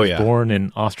 Gary was born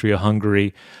in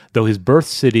Austria-Hungary, though his birth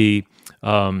city,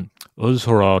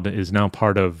 Uzhhorod, is now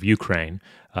part of Ukraine.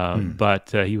 But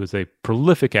he was a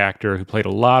prolific actor who played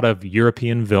a lot of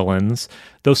European villains,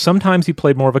 though sometimes he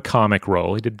played more of a comic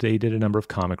role. He did a number of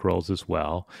comic roles as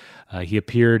well. He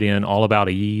appeared in All About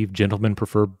Eve, Gentlemen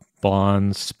Prefer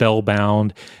Blondes,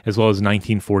 Spellbound, as well as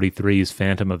 1943's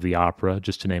Phantom of the Opera,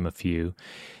 just to name a few.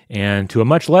 And to a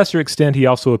much lesser extent, he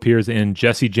also appears in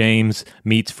Jesse James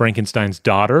Meets Frankenstein's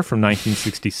Daughter from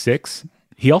 1966.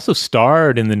 He also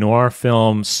starred in the noir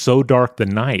film So Dark the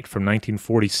Night from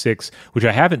 1946, which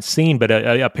I haven't seen, but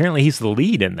apparently he's the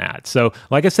lead in that. So,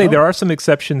 like I say, there are some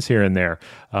exceptions here and there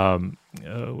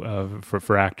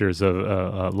for actors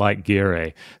like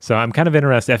Gary. So I'm kind of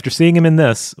interested. After seeing him in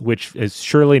this, which is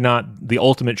surely not the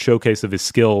ultimate showcase of his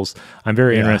skills, I'm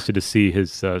very interested to see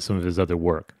some of his other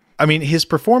work. I mean, his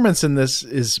performance in this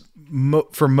is,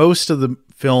 for most of the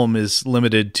film, is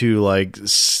limited to like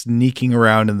sneaking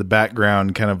around in the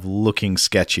background, kind of looking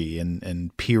sketchy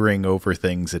and peering over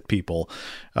things at people.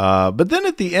 But then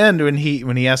at the end, when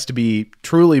he has to be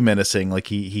truly menacing, like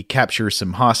he captures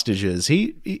some hostages,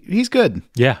 he's good.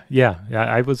 Yeah.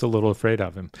 I was a little afraid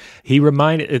of him. He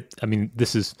reminded.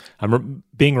 I'm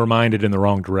being reminded in the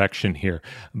wrong direction here,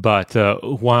 but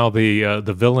while the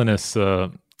villainous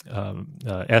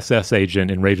SS agent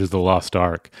in Raiders of the Lost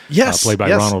Ark, played by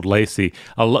Ronald Lacey.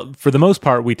 For the most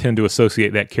part, we tend to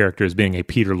associate that character as being a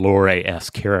Peter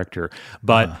Lorre-esque character,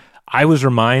 but I was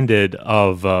reminded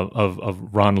of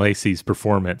Ron Lacey's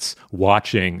performance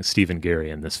watching Stephen Gary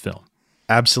in this film.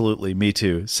 Absolutely, me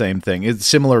too. Same thing. It's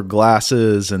similar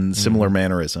glasses and similar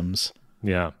mannerisms.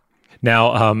 Yeah.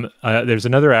 Now, there's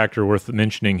another actor worth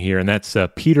mentioning here, and that's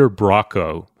Peter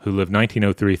Bracco, who lived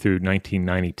 1903 through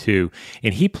 1992.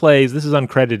 And he plays, this is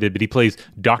uncredited, but he plays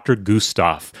Dr.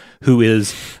 Gustav, who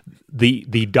is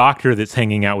the doctor that's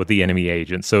hanging out with the enemy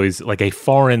agent. So he's like a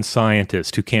foreign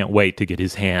scientist who can't wait to get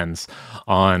his hands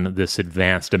on this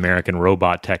advanced American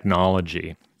robot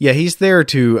technology. Yeah, he's there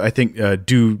to, I think,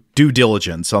 do due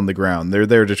diligence on the ground. They're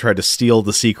there to try to steal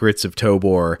the secrets of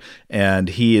Tobor, and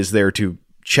he is there to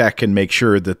check and make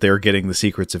sure that they're getting the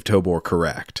secrets of Tobor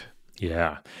correct.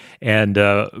 Yeah. And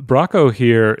Bracco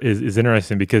here is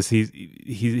interesting because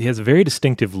he has a very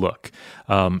distinctive look.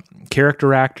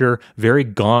 Character actor, very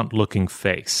gaunt-looking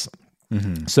face.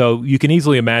 Mm-hmm. So you can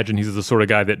easily imagine he's the sort of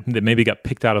guy that maybe got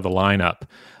picked out of the lineup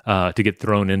to get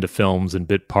thrown into films and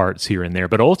bit parts here and there,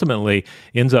 but ultimately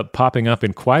ends up popping up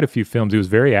in quite a few films. He was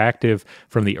very active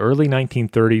from the early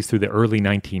 1930s through the early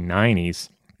 1990s.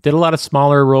 Did a lot of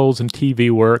smaller roles in TV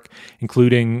work,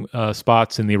 including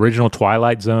spots in the original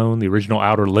Twilight Zone, the original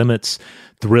Outer Limits,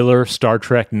 Thriller, Star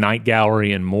Trek, Night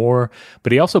Gallery, and more.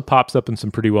 But he also pops up in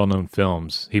some pretty well-known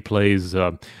films. He plays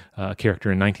a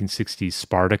character in 1960's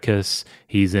Spartacus.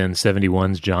 He's in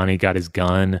 71's Johnny Got His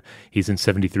Gun. He's in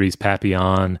 73's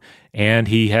Papillon. And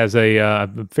he has a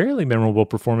fairly memorable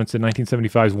performance in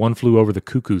 1975's One Flew Over the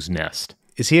Cuckoo's Nest.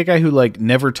 Is he a guy who like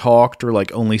never talked or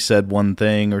like only said one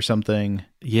thing or something?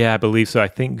 Yeah, I believe so. I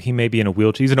think he may be in a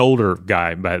wheelchair. He's an older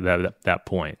guy by that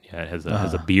point. Yeah, has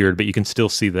a beard, but you can still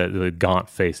see the gaunt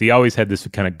face. He always had this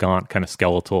kind of gaunt, kind of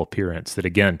skeletal appearance that,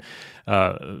 again,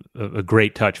 a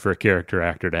great touch for a character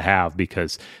actor to have,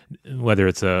 because whether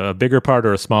it's a bigger part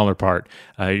or a smaller part,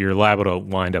 you're liable to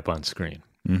wind up on screen.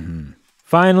 Mm-hmm.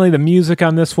 Finally, the music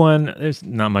on this one, there's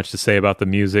not much to say about the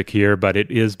music here, but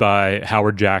it is by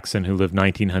Howard Jackson, who lived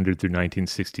 1900 through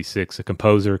 1966, a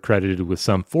composer credited with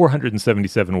some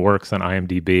 477 works on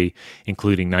IMDb,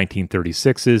 including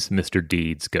 1936's Mr.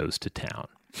 Deeds Goes to Town.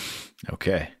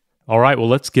 Okay. All right, well,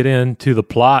 let's get into the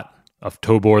plot of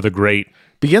Tobor the Great.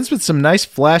 Begins with some nice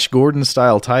Flash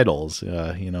Gordon-style titles.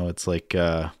 It's like,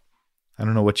 I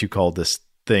don't know what you call this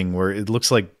thing, where it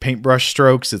looks like paintbrush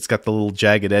strokes. It's got the little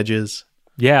jagged edges.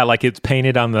 Yeah, like it's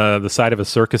painted on the side of a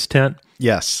circus tent.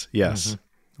 Yes. Mm-hmm.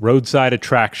 Roadside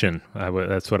attraction,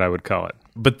 that's what I would call it.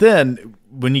 But then,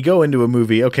 when you go into a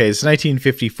movie, okay, it's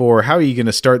 1954, how are you going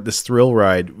to start this thrill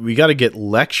ride? We got to get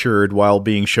lectured while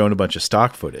being shown a bunch of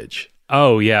stock footage.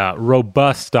 Oh, yeah.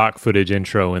 Robust stock footage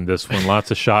intro in this one.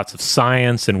 Lots of shots of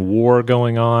science and war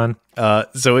going on.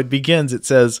 So it begins, it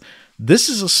says, "This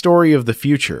is a story of the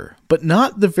future, but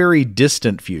not the very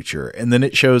distant future." And then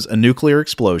it shows a nuclear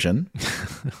explosion.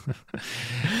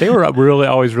 They were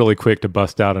always really quick to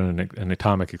bust out an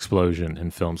atomic explosion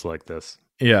in films like this.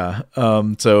 Yeah.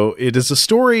 So it is a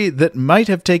story that might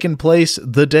have taken place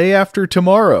the day after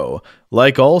tomorrow.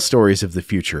 Like all stories of the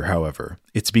future, however,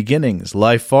 its beginnings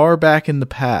lie far back in the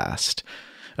past.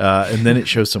 And then it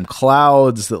shows some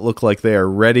clouds that look like they are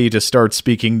ready to start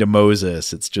speaking to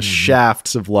Moses. It's just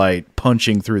shafts of light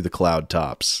punching through the cloud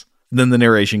tops. Then the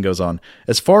narration goes on.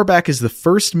 "As far back as the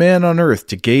first man on earth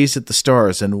to gaze at the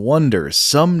stars and wonder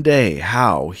someday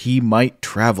how he might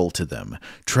travel to them.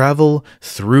 Travel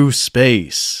through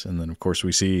space." And then, of course,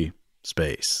 we see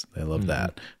space. They love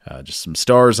that. Just some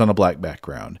stars on a black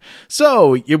background.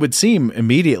 So it would seem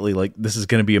immediately like this is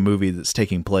going to be a movie that's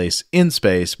taking place in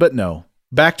space, but no.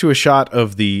 Back to a shot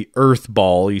of the Earth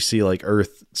ball. You see like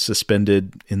Earth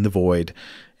suspended in the void.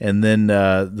 And then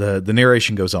the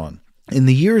narration goes on. "In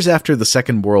the years after the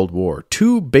Second World War,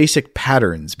 two basic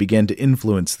patterns began to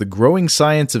influence the growing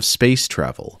science of space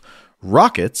travel.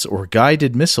 Rockets, or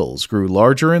guided missiles, grew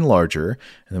larger and larger,"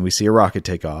 and then we see a rocket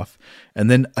take off, "and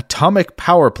then atomic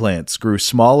power plants grew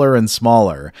smaller and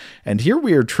smaller." And here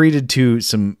we are treated to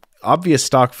some obvious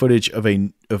stock footage of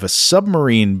a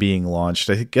submarine being launched.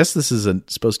 I guess this is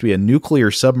supposed to be a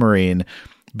nuclear submarine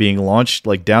being launched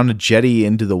like down a jetty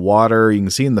into the water. You can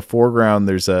see in the foreground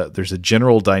there's a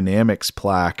General Dynamics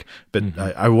plaque, but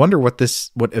I wonder what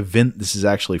event this is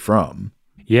actually from.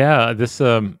 Yeah, this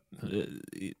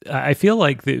I feel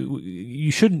like you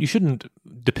shouldn't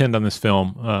depend on this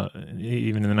film,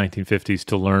 even in the 1950s,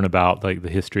 to learn about like the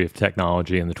history of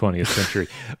technology in the 20th century.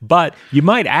 But you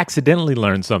might accidentally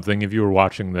learn something if you were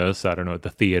watching this, I don't know, at the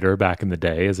theater back in the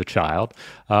day as a child.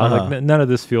 Like none of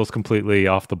this feels completely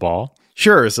off the ball.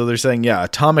 Sure, so they're saying, yeah,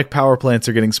 atomic power plants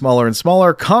are getting smaller and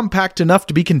smaller, compact enough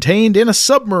to be contained in a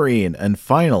submarine, and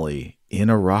finally, in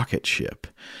a rocket ship.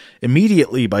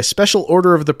 Immediately, by special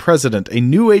order of the president, a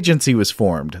new agency was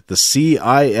formed, the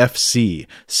CIFC,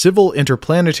 Civil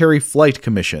Interplanetary Flight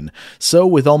Commission. So,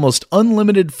 with almost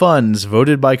unlimited funds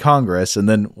voted by Congress, and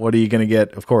then what are you going to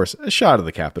get? Of course, a shot of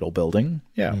the Capitol building.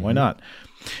 Yeah, why not?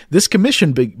 This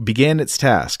commission began its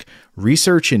task: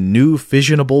 research in new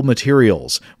fissionable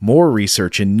materials, more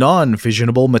research in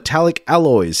non-fissionable metallic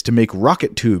alloys to make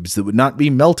rocket tubes that would not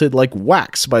be melted like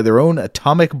wax by their own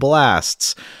atomic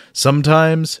blasts.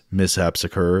 Sometimes mishaps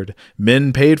occurred.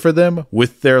 Men paid for them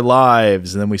with their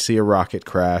lives, and then we see a rocket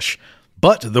crash.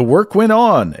 But the work went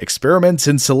on, experiments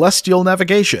in celestial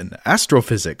navigation,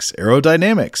 astrophysics,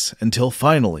 aerodynamics, until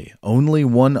finally only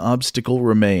one obstacle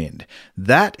remained.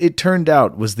 That, it turned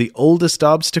out, was the oldest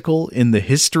obstacle in the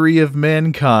history of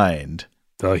mankind.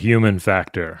 The human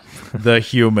factor. The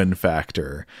human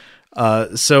factor.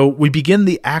 So we begin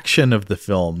the action of the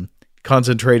film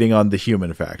concentrating on the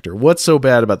human factor. What's so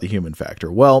bad about the human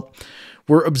factor? Well,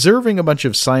 we're observing a bunch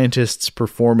of scientists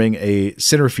performing a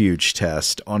centrifuge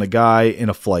test on a guy in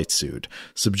a flight suit,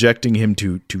 subjecting him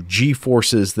to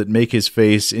G-forces that make his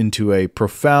face into a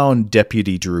profound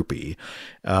deputy droopy,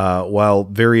 while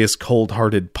various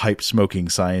cold-hearted pipe-smoking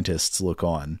scientists look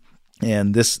on.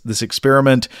 And this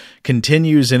experiment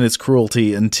continues in its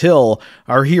cruelty until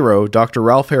our hero, Dr.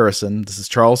 Ralph Harrison, this is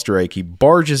Charles Drake, he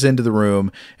barges into the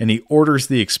room and he orders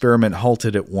the experiment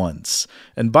halted at once.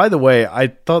 And by the way, I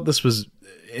thought this was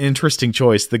an interesting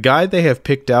choice. The guy they have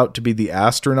picked out to be the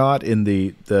astronaut in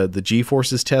the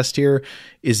G-forces test here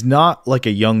is not like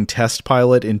a young test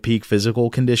pilot in peak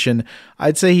physical condition.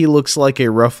 I'd say he looks like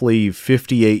a roughly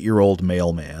 58-year-old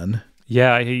mailman.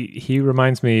 Yeah, he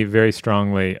reminds me very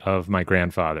strongly of my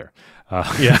grandfather.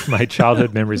 My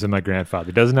childhood memories of my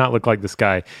grandfather. Does not look like this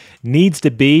guy needs to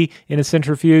be in a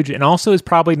centrifuge, and also is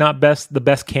probably not the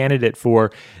best candidate for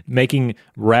making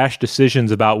rash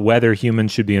decisions about whether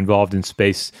humans should be involved in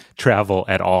space travel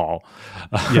at all.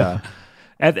 Yeah.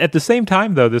 At the same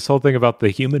time, though, this whole thing about the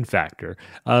human factor,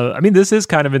 I mean, this is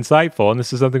kind of insightful, and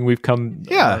this is something we've come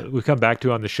back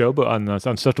to on the show, but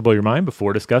on Stuff to Blow Your Mind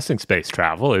before discussing space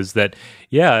travel, is that,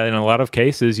 yeah, in a lot of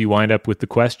cases, you wind up with the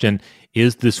question,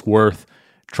 is this worth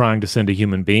trying to send a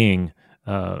human being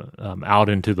out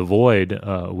into the void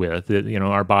with?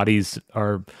 Our bodies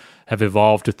have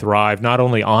evolved to thrive not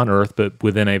only on Earth, but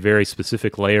within a very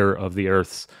specific layer of the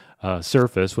Earth's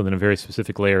surface, within a very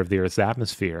specific layer of the Earth's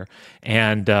atmosphere.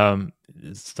 And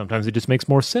sometimes it just makes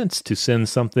more sense to send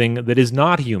something that is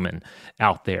not human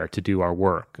out there to do our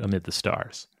work amid the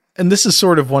stars. And this is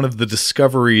sort of one of the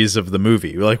discoveries of the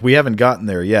movie. Like, we haven't gotten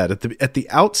there yet. At the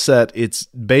outset, it's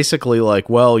basically like,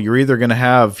 well, you're either going to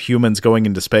have humans going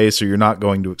into space or you're not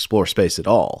going to explore space at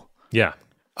all. Yeah.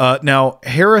 Now,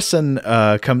 Harrison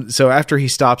comes. So after he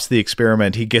stops the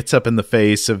experiment, he gets up in the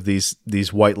face of these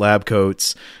white lab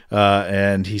coats,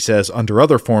 and he says, "Under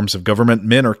other forms of government,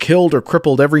 men are killed or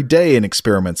crippled every day in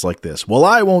experiments like this. Well,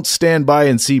 I won't stand by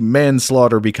and see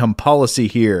manslaughter become policy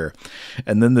here."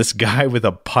 And then this guy with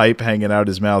a pipe hanging out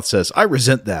his mouth says, "I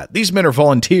resent that. These men are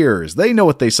volunteers. They know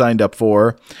what they signed up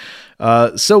for."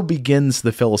 So begins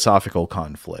the philosophical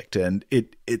conflict, and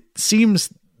it seems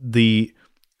the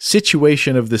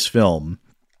situation of this film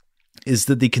is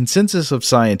that the consensus of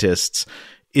scientists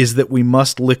is that we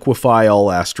must liquefy all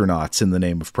astronauts in the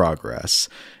name of progress.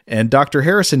 And Dr.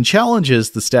 Harrison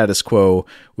challenges the status quo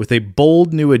with a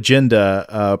bold new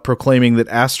agenda, proclaiming that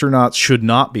astronauts should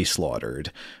not be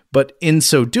slaughtered. But in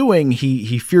so doing,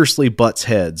 he fiercely butts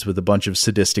heads with a bunch of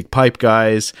sadistic pipe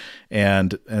guys,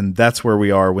 and that's where we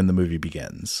are when the movie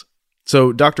begins.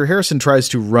 So Dr. Harrison tries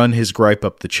to run his gripe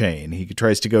up the chain. He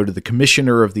tries to go to the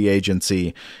commissioner of the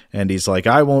agency, and he's like,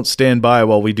 "I won't stand by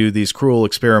while we do these cruel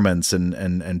experiments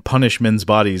and punish men's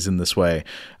bodies in this way."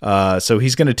 So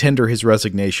he's going to tender his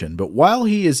resignation. But while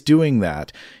he is doing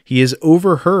that, he is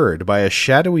overheard by a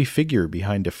shadowy figure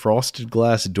behind a frosted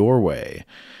glass doorway.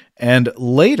 And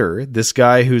later, this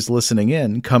guy who's listening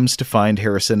in comes to find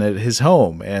Harrison at his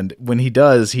home. And when he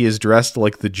does, he is dressed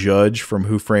like the judge from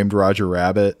Who Framed Roger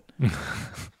Rabbit.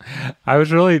 I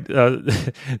was really,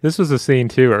 this was a scene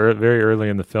too, very early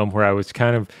in the film, where I was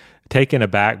kind of taken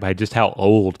aback by just how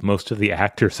old most of the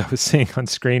actors I was seeing on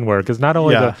screen were. Because not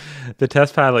only the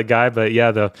test pilot guy, but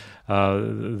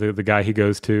the guy he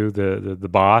goes to, the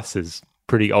boss, is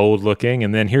pretty old looking,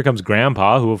 and then here comes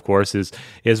Grandpa, who of course is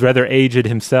rather aged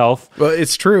himself. Well,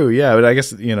 it's true, yeah, but I guess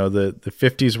the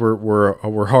 50s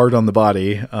were hard on the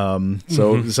body,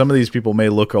 so some of these people may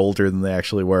look older than they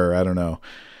actually were. I don't know.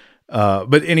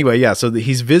 But anyway, yeah, so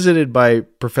he's visited by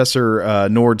Professor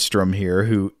Nordstrom here,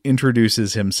 who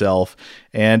introduces himself,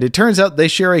 and it turns out they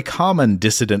share a common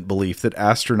dissident belief that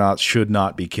astronauts should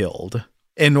not be killed.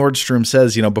 And Nordstrom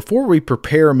says, before we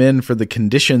prepare men for the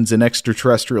conditions in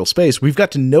extraterrestrial space, we've got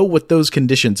to know what those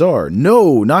conditions are.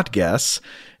 No, not guess.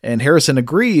 And Harrison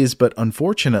agrees, but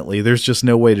unfortunately, there's just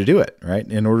no way to do it, right?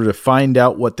 In order to find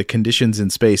out what the conditions in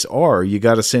space are, you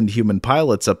got to send human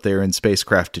pilots up there in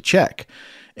spacecraft to check.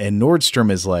 And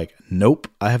Nordstrom is like, "Nope,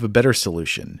 I have a better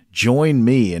solution. Join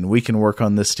me and we can work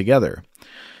on this together."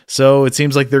 So it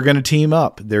seems like they're going to team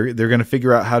up. They're going to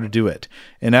figure out how to do it.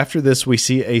 And after this, we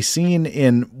see a scene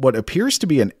in what appears to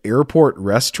be an airport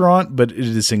restaurant, but it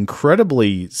is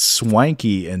incredibly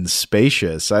swanky and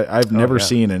spacious. I've never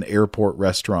seen an airport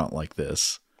restaurant like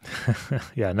this.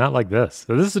 Yeah, not like this.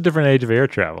 So this is a different age of air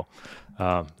travel.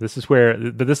 This is where,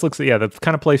 but this looks, the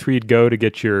kind of place where you'd go to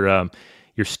get your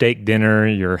steak dinner,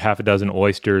 your half a dozen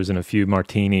oysters, and a few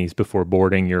martinis before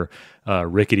boarding your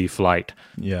rickety flight.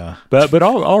 Yeah, but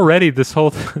already this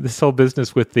whole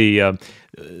business with the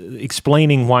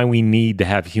explaining why we need to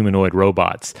have humanoid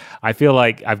robots. I feel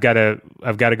like I've got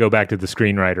to go back to the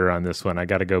screenwriter on this one. I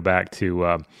got to go back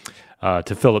to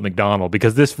Philip McDonald,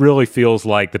 because this really feels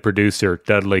like the producer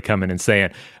Dudley coming and saying,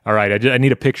 "All right, I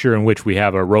need a picture in which we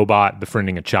have a robot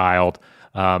befriending a child."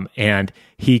 And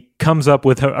he comes up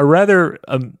with a rather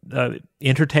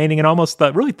entertaining and almost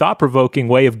really thought-provoking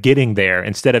way of getting there,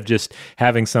 instead of just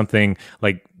having something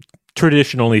like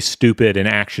traditionally stupid and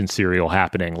action serial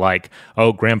happening, like,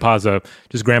 oh, Grandpa's a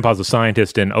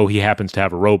scientist, and oh, he happens to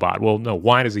have a robot. Well, no,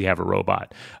 why does he have a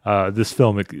robot? This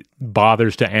film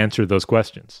bothers to answer those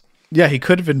questions. Yeah, he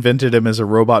could have invented him as a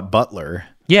robot butler.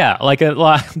 Yeah, like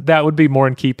that would be more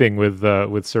in keeping with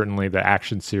certainly the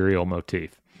action serial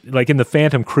motif. Like in The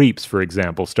Phantom Creeps, for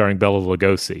example, starring Bela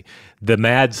Lugosi, the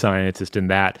mad scientist in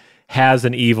that has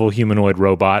an evil humanoid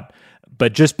robot,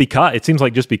 but just because,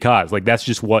 like that's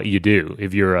just what you do.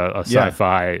 If you're a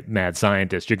sci-fi mad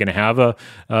scientist, you're going to have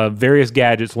various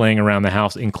gadgets laying around the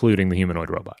house, including the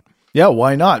humanoid robot. Yeah,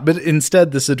 why not? But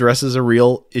instead, this addresses a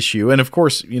real issue. And of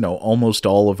course, almost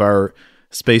all of our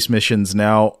space missions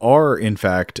now are, in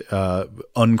fact,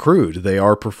 uncrewed. They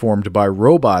are performed by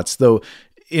robots, though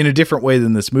in a different way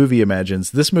than this movie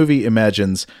imagines. This movie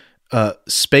imagines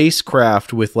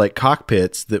spacecraft with like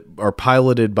cockpits that are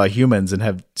piloted by humans and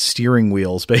have steering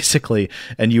wheels, basically.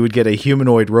 And you would get a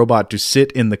humanoid robot to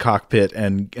sit in the cockpit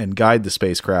and guide the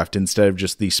spacecraft, instead of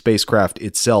just the spacecraft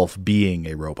itself being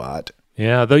a robot.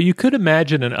 Yeah, though you could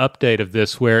imagine an update of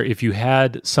this where if you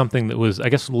had something that was, I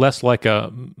guess, less like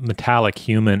a metallic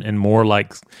human and more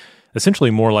like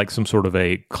essentially more like some sort of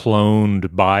a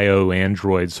cloned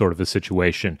bio-android sort of a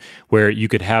situation where you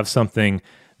could have something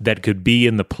that could be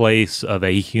in the place of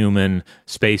a human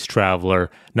space traveler,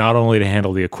 not only to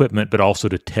handle the equipment, but also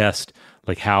to test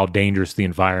like how dangerous the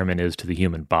environment is to the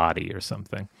human body or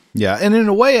something. Yeah, and in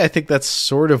a way, I think that's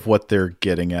sort of what they're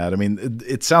getting at. I mean,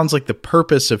 it sounds like the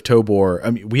purpose of Tobor,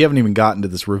 I mean, we haven't even gotten to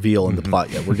this reveal in the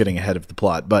plot yet. We're getting ahead of the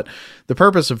plot. But the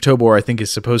purpose of Tobor, I think, is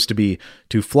supposed to be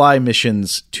to fly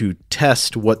missions to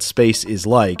test what space is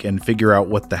like and figure out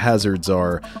what the hazards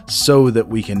are so that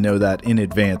we can know that in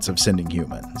advance of sending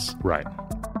humans. Right.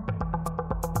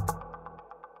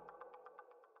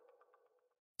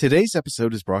 Today's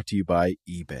episode is brought to you by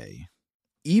eBay.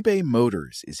 eBay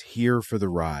Motors is here for the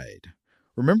ride.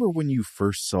 Remember when you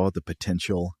first saw the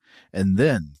potential? And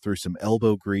then, through some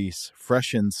elbow grease,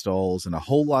 fresh installs, and a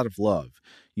whole lot of love,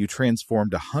 you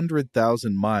transformed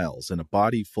 100,000 miles and a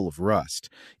body full of rust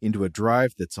into a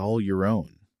drive that's all your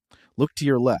own. Look to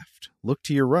your left. Look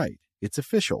to your right. It's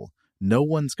official. No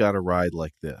one's got a ride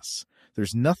like this.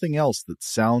 There's nothing else that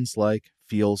sounds like,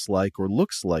 feels like, or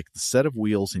looks like the set of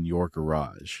wheels in your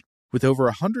garage. With over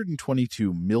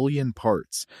 122 million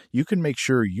parts, you can make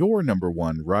sure your number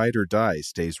one ride or die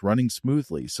stays running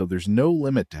smoothly so there's no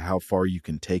limit to how far you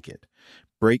can take it.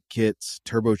 Brake kits,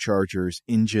 turbochargers,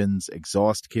 engines,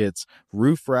 exhaust kits,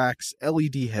 roof racks,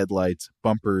 LED headlights,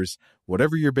 bumpers,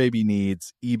 whatever your baby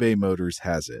needs, eBay Motors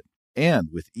has it. And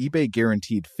with eBay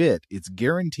Guaranteed Fit, it's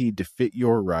guaranteed to fit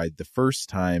your ride the first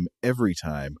time, every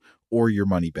time, or your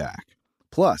money back.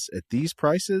 Plus, at these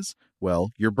prices,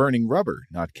 well, you're burning rubber,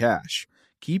 not cash.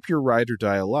 Keep your ride or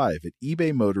die alive at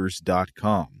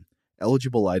ebaymotors.com.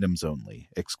 Eligible items only.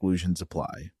 Exclusions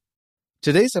apply.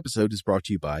 Today's episode is brought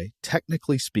to you by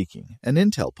Technically Speaking, an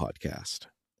Intel podcast.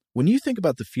 When you think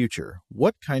about the future,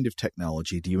 what kind of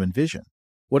technology do you envision?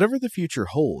 Whatever the future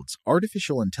holds,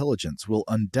 artificial intelligence will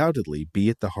undoubtedly be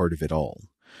at the heart of it all.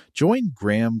 Join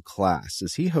Graham Class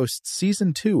as he hosts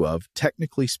Season 2 of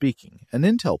Technically Speaking, an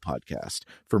Intel podcast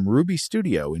from Ruby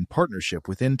Studio in partnership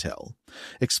with Intel.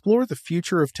 Explore the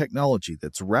future of technology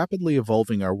that's rapidly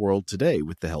evolving our world today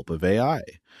with the help of AI.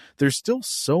 There's still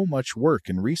so much work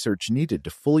and research needed to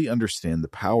fully understand the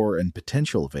power and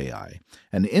potential of AI,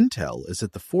 and Intel is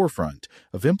at the forefront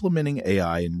of implementing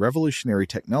AI in revolutionary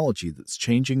technology that's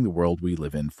changing the world we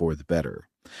live in for the better.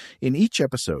 In each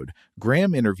episode,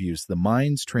 Graham interviews the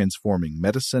minds transforming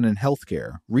medicine and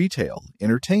healthcare, retail,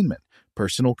 entertainment,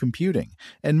 personal computing,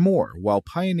 and more while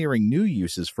pioneering new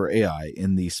uses for AI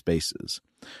in these spaces.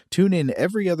 Tune in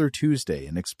every other Tuesday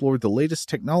and explore the latest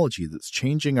technology that's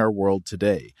changing our world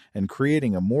today and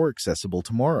creating a more accessible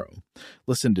tomorrow.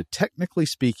 Listen to Technically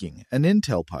Speaking, an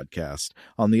Intel podcast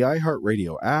on the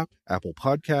iHeartRadio app, Apple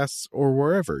Podcasts, or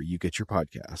wherever you get your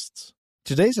podcasts.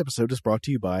 Today's episode is brought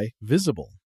to you by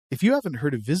Visible. If you haven't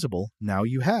heard of Visible, now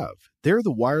you have. They're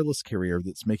the wireless carrier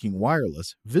that's making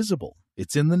wireless visible.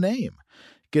 It's in the name.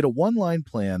 Get a one-line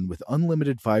plan with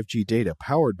unlimited 5G data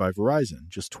powered by Verizon,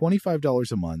 just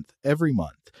 $25 a month, every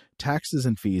month, taxes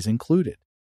and fees included.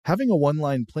 Having a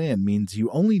one-line plan means you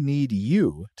only need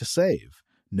you to save.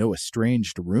 No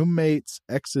estranged roommates,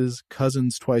 exes,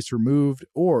 cousins twice removed,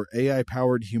 or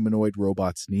AI-powered humanoid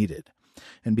robots needed.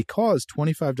 And because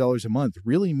 $25 a month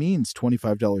really means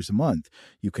 $25 a month,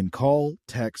 you can call,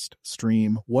 text,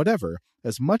 stream, whatever,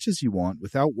 as much as you want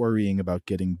without worrying about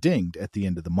getting dinged at the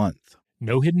end of the month.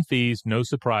 No hidden fees, no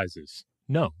surprises.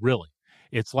 No, really.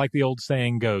 It's like the old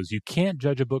saying goes, you can't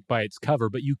judge a book by its cover,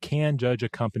 but you can judge a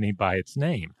company by its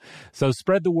name. So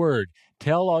spread the word.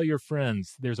 Tell all your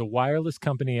friends there's a wireless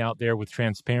company out there with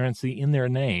transparency in their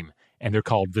name, and they're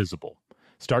called Visible.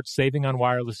 Start saving on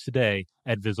wireless today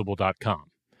at Visible.com.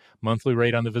 Monthly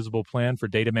rate on the Visible plan for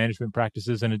data management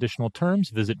practices and additional terms,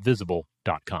 visit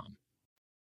Visible.com.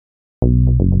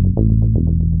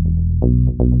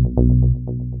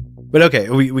 But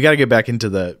okay, we got to get back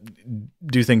into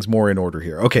do things more in order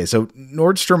here. Okay, so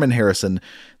Nordstrom and Harrison,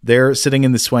 they're sitting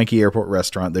in the swanky airport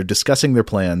restaurant. They're discussing their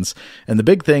plans. And the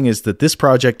big thing is that this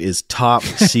project is top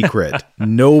secret.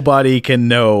 Nobody can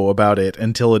know about it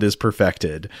until it is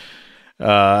perfected.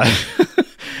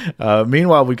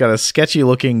 Meanwhile, we've got a sketchy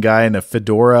looking guy in a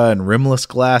fedora and rimless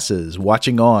glasses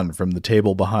watching on from the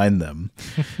table behind them.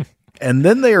 And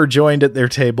then they are joined at their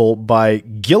table by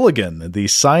Gilligan, the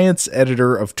science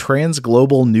editor of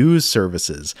Transglobal News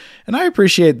Services. And I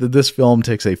appreciate that this film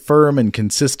takes a firm and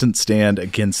consistent stand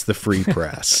against the free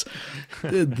press.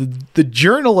 The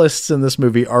journalists in this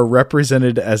movie are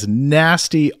represented as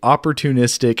nasty,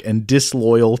 opportunistic, and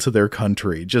disloyal to their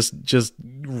country. Just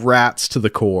rats to the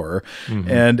core.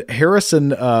 And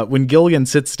Harrison, when Gilligan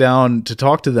sits down to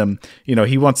talk to them,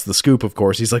 he wants the scoop, of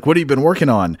course. He's like, what have you been working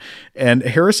on? And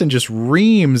Harrison just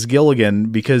reams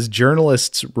Gilligan because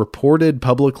journalists reported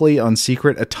publicly on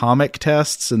secret atomic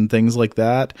tests and things like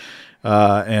that.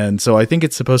 And so I think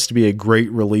it's supposed to be a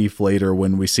great relief later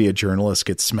when we see a journalist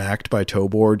get smacked by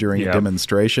Tobor during a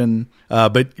demonstration.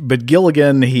 But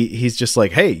Gilligan, he's just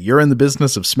like, hey, you're in the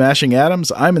business of smashing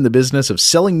atoms. I'm in the business of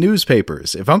selling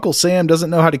newspapers. If Uncle Sam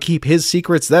doesn't know how to keep his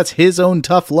secrets, that's his own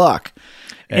tough luck.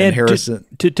 And Harrison,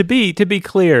 to be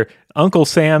clear, Uncle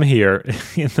Sam here,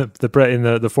 in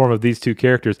the form of these two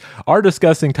characters, are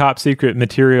discussing top secret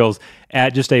materials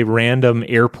at just a random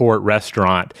airport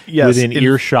restaurant within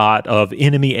earshot of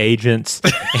enemy agents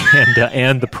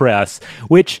and the press,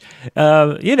 which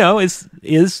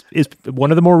is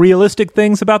one of the more realistic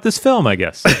things about this film, I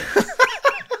guess.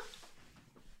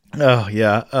 Oh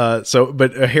yeah.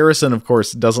 But Harrison, of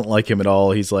course, doesn't like him at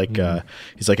all. He's like, I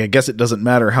guess it doesn't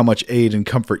matter how much aid and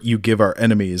comfort you give our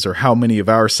enemies or how many of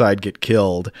our side get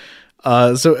killed.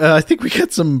 So I think we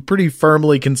get some pretty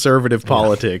firmly conservative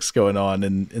politics going on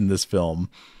in this film.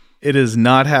 It is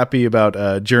not happy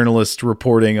about journalists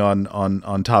reporting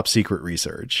on top secret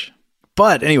research.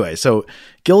 But anyway, so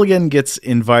Gilligan gets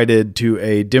invited to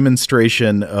a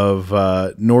demonstration of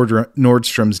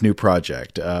Nordstrom's new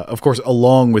project, of course,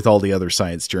 along with all the other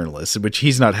science journalists, which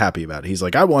he's not happy about. He's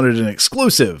like, I wanted an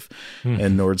exclusive.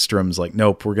 And Nordstrom's like,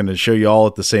 nope, we're going to show you all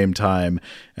at the same time.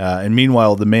 And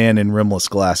meanwhile, the man in rimless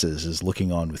glasses is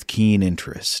looking on with keen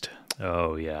interest.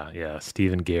 Oh, yeah.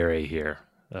 Stephen Gary here.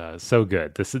 So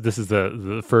good. This is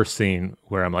the first scene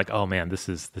where I'm like, oh man, this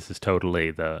is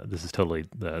totally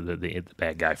the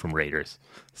bad guy from Raiders.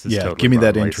 This is totally give me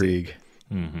that intrigue.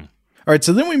 All right,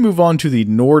 so then we move on to the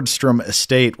Nordstrom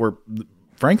estate, where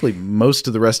frankly most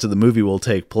of the rest of the movie will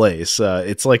take place.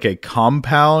 It's like a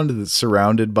compound that's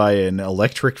surrounded by an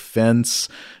electric fence,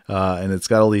 and it's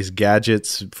got all these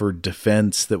gadgets for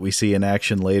defense that we see in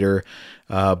action later.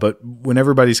 But when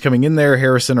everybody's coming in there,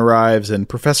 Harrison arrives, and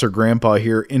Professor Grandpa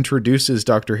here introduces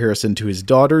Dr. Harrison to his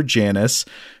daughter, Janice,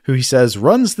 who he says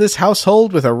runs this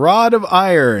household with a rod of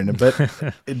iron. But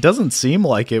it doesn't seem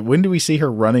like it. When do we see her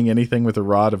running anything with a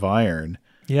rod of iron?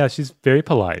 Yeah, she's very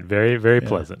polite, very, very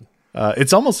pleasant.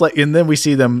 It's almost like, and then we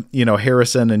see them,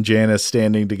 Harrison and Janice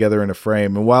standing together in a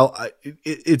frame. And while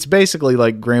it's basically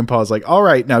like Grandpa's like, all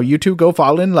right, now you two go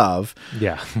fall in love.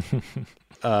 Yeah.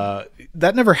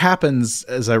 That never happens,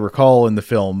 as I recall, in the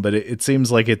film, but it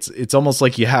seems like it's almost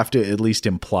like you have to at least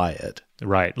imply it.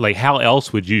 Right. Like, how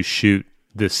else would you shoot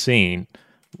this scene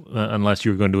unless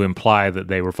you were going to imply that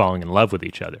they were falling in love with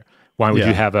each other? Why would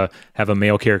you have a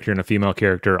male character and a female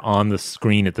character on the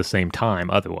screen at the same time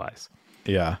otherwise?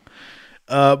 Yeah.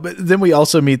 But then we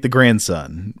also meet the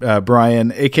grandson,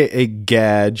 Brian, a.k.a.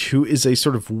 Gadge, who is a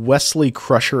sort of Wesley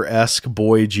Crusher-esque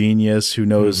boy genius who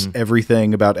knows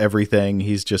everything about everything.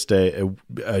 He's just a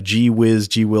gee-whiz,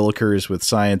 gee-willikers with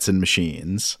science and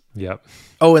machines. Yep.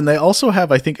 Oh, and they also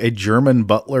have, I think, a German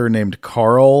butler named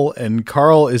Carl, and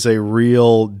Carl is a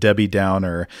real Debbie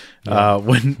Downer. Yeah.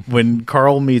 When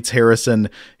Carl meets Harrison,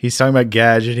 he's talking about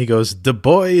Gadge, and he goes, "The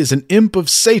boy is an imp of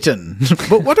Satan,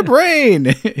 but what a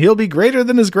brain! He'll be greater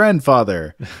than his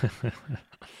grandfather."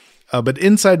 But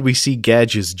inside we see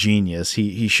Gadge's genius.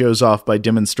 He shows off by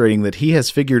demonstrating that he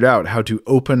has figured out how to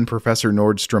open Professor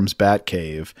Nordstrom's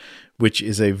Batcave, which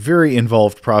is a very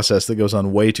involved process that goes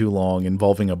on way too long,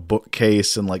 involving a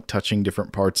bookcase and like touching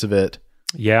different parts of it.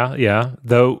 Yeah.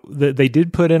 Though they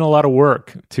did put in a lot of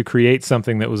work to create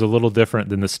something that was a little different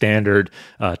than the standard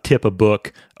tip a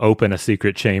book, open a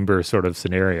secret chamber sort of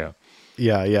scenario.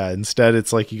 Yeah. Instead,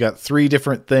 it's like you got 3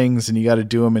 different things and you got to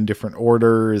do them in different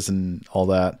orders and all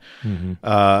that.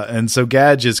 And so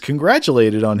Gadge is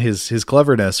congratulated on his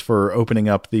cleverness for opening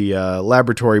up the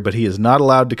laboratory, but he is not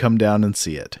allowed to come down and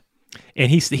see it. And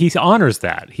he honors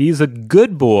that. He's a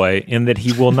good boy in that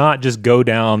he will not just go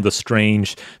down the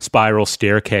strange spiral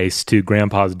staircase to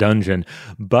Grandpa's dungeon.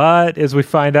 But as we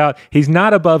find out, he's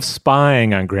not above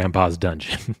spying on Grandpa's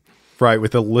dungeon. Right,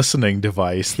 with a listening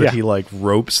device that he like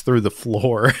ropes through the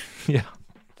floor. Yeah.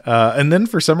 And then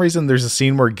for some reason, there's a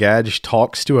scene where Gadge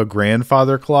talks to a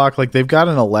grandfather clock. Like they've got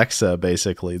an Alexa,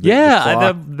 basically.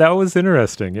 That was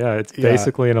interesting. Yeah, it's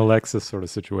basically an Alexa sort of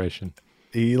situation.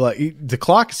 The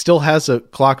clock still has a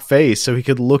clock face, so he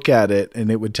could look at it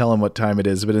and it would tell him what time it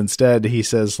is. But instead, he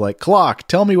says, like, "Clock,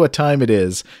 tell me what time it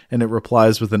is," and it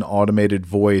replies with an automated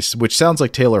voice, which sounds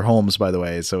like Taylor Holmes, by the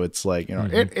way. So it's like,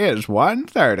 it is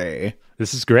 1:30.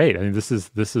 This is great. I mean, this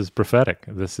is prophetic.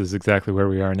 This is exactly where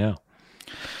we are now.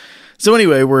 So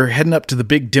anyway, we're heading up to the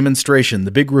big demonstration,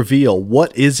 the big reveal.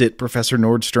 What is it Professor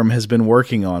Nordstrom has been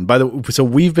working on? So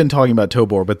we've been talking about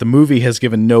Tobor, but the movie has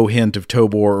given no hint of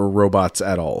Tobor or robots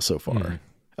at all so far.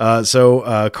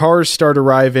 So cars start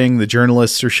arriving. The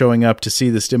journalists are showing up to see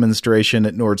this demonstration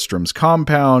at Nordstrom's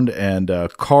compound, and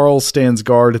Carl stands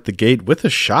guard at the gate with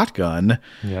a shotgun.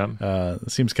 Yeah,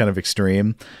 seems kind of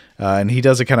extreme. And he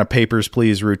does a kind of papers,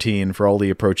 please routine for all the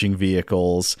approaching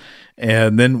vehicles.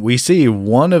 And then we see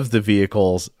one of the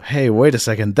vehicles. Hey, wait a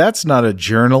second. That's not a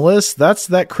journalist. That's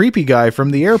that creepy guy from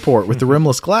the airport with the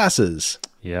rimless glasses.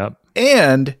 Yep.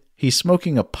 And he's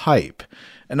smoking a pipe.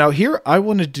 And now here I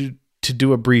wanted to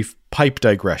do a brief pipe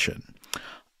digression.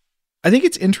 I think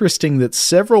it's interesting that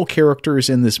several characters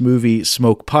in this movie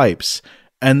smoke pipes,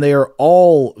 and they are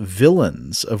all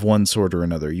villains of one sort or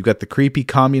another. You got the creepy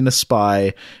communist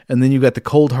spy, and then you got the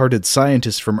cold-hearted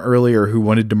scientist from earlier who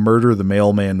wanted to murder the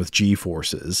mailman with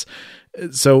G-forces.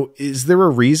 So is there a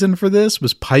reason for this?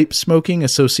 Was pipe smoking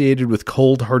associated with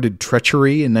cold-hearted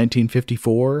treachery in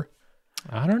 1954?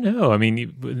 I don't know. I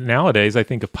mean, nowadays I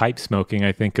think of pipe smoking,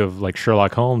 I think of like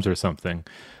Sherlock Holmes or something.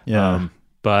 Yeah.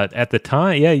 But at the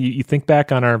time, yeah, you think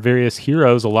back on our various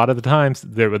heroes, a lot of the times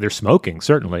they're smoking,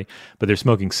 certainly, but they're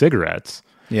smoking cigarettes.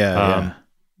 Yeah.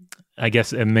 I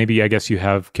guess you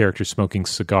have characters smoking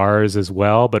cigars as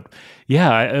well. But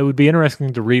yeah, it would be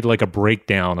interesting to read like a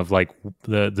breakdown of like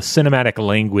the cinematic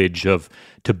language of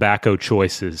tobacco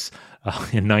choices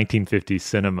in 1950s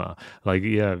cinema. Like,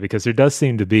 yeah, because there does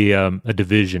seem to be a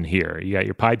division here. You got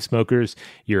your pipe smokers,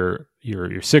 your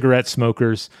cigarette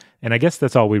smokers, and I guess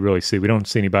that's all we really see. We don't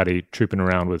see anybody trooping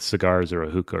around with cigars or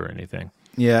a hookah or anything.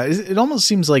 Yeah, it almost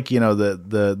seems like,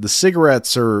 the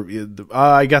cigarettes are,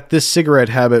 I got this cigarette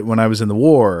habit when I was in the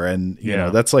war, and you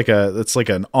know, that's like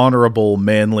an honorable,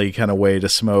 manly kind of way to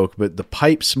smoke, but the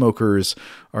pipe smokers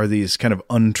are these kind of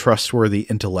untrustworthy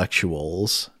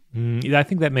intellectuals. I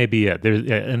think that may be it. There's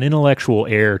an intellectual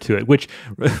air to it, which,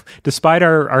 despite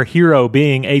our hero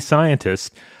being a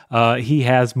scientist, he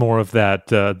has more of that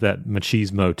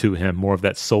machismo to him, more of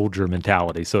that soldier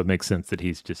mentality. So it makes sense that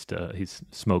he's just he's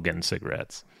smoking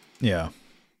cigarettes. Yeah.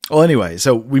 Well, anyway,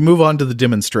 so we move on to the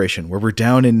demonstration where we're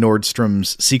down in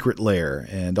Nordstrom's secret lair,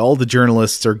 and all the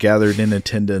journalists are gathered in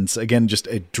attendance. Again, just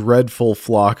a dreadful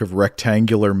flock of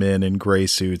rectangular men in gray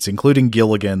suits, including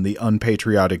Gilligan, the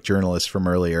unpatriotic journalist from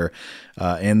earlier,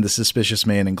 and the suspicious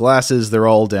man in glasses. They're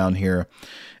all down here.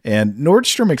 And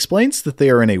Nordstrom explains that they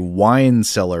are in a wine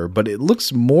cellar, but it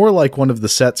looks more like one of the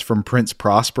sets from Prince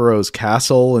Prospero's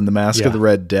castle in The Mask of the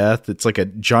Red Death. It's like a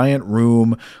giant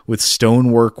room with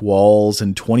stonework walls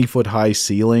and 20-foot-high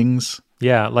ceilings.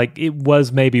 Yeah, like it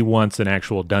was maybe once an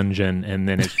actual dungeon, and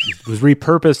then it was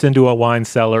repurposed into a wine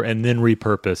cellar and then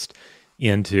repurposed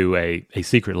into a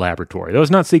secret laboratory. That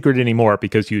was not secret anymore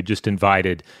because you just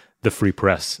invited the Free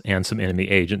Press and some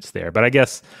enemy agents there. But I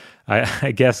guess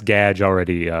Gadge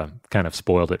already kind of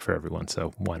spoiled it for everyone,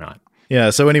 so why not?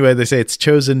 Yeah, so anyway, they say it's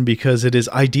chosen because it is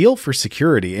ideal for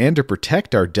security and to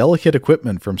protect our delicate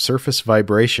equipment from surface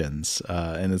vibrations.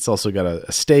 And it's also got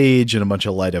a stage and a bunch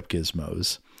of light-up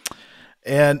gizmos.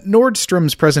 And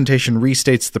Nordstrom's presentation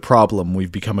restates the problem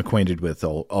we've become acquainted with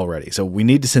already. So we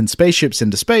need to send spaceships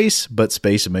into space, but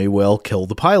space may well kill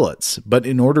the pilots. But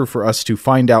in order for us to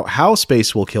find out how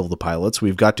space will kill the pilots,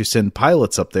 we've got to send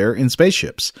pilots up there in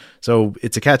spaceships. So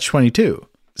it's a catch-22.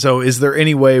 So is there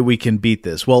any way we can beat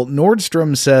this? Well,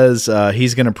 Nordstrom says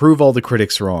he's going to prove all the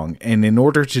critics wrong. And in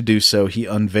order to do so, he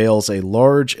unveils a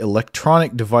large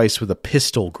electronic device with a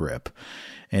pistol grip.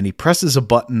 And he presses a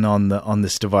button on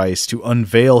this device to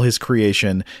unveil his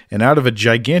creation, and out of a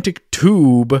gigantic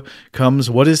tube comes,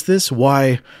 what is this?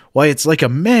 Why, it's like a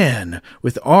man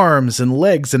with arms and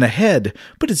legs and a head,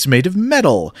 but it's made of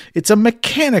metal. It's a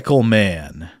mechanical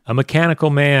man. A mechanical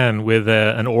man with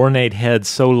an ornate head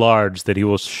so large that he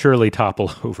will surely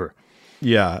topple over.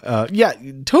 Yeah,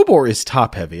 Tobor is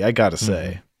top-heavy, I gotta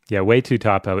say. Yeah, way too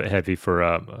top-heavy for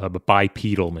a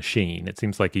bipedal machine. It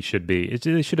seems like he should be.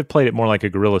 They should have played it more like a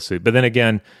gorilla suit. But then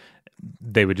again,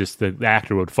 the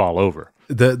actor would fall over.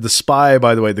 The spy,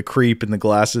 by the way, the creep in the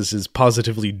glasses, is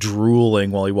positively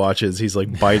drooling while he watches. He's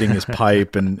like biting his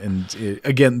pipe. And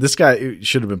again, this guy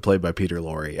should have been played by Peter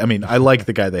Lorre. I mean, I like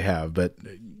the guy they have, but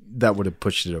that would have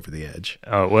pushed it over the edge.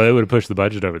 Oh, well, it would have pushed the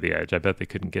budget over the edge. I bet they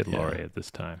couldn't get Lorre at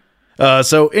this time.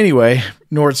 So anyway,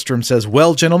 Nordstrom says,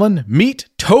 well, gentlemen, meet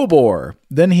Tobor.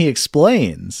 Then he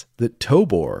explains that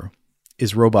Tobor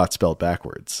is robot spelled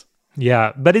backwards.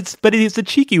 Yeah, but it's a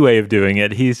cheeky way of doing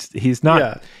it. He's not.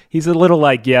 Yeah. He's a little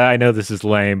like, yeah, I know this is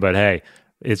lame, but hey,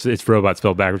 it's robot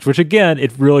spelled backwards. Which again,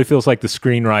 it really feels like the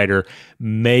screenwriter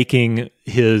making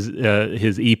his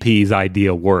EP's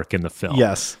idea work in the film.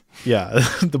 Yes, Yeah,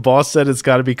 the boss said it's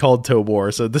got to be called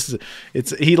Tobor. So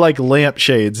he like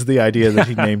lampshades the idea that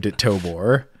he named it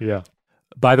Tobor. Yeah.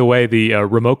 By the way, the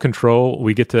remote control,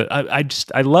 we get to,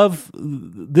 I love,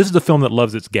 this is a film that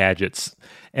loves its gadgets.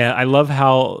 And I love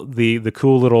how the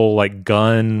cool little like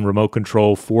gun remote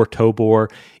control for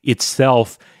Tobor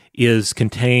itself is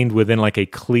contained within like a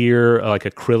clear, like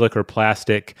acrylic or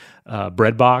plastic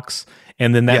bread box.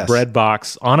 And then that bread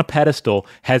box on a pedestal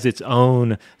has its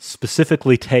own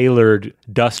specifically tailored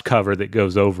dust cover that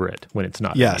goes over it when it's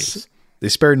not in use. They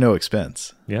spared no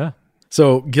expense. Yeah.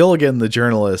 So Gilligan, the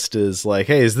journalist, is like,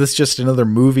 hey, is this just another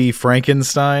movie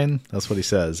Frankenstein? That's what he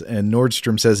says. And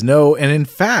Nordstrom says no. And in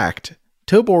fact,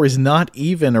 Tobor is not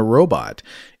even a robot.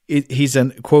 He's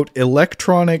an, quote,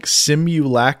 electronic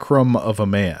simulacrum of a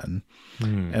man.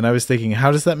 And I was thinking,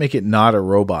 how does that make it not a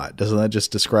robot? Doesn't that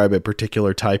just describe a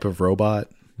particular type of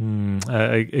robot?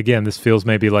 Again, this feels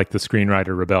maybe like the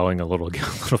screenwriter rebelling a little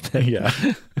bit. Yeah.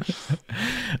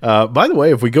 By the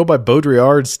way, if we go by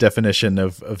Baudrillard's definition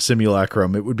of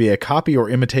simulacrum, it would be a copy or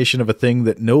imitation of a thing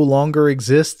that no longer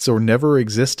exists or never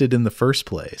existed in the first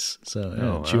place.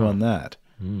 So chew on that.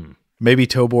 Maybe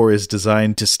Tobor is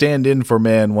designed to stand in for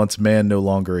man once man no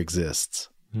longer exists.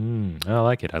 I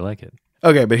like it.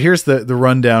 Okay, but here's the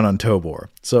rundown on Tobor.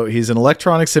 So he's an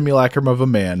electronic simulacrum of a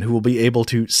man who will be able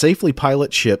to safely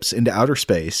pilot ships into outer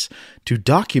space to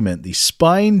document the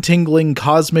spine-tingling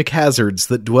cosmic hazards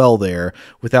that dwell there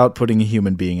without putting a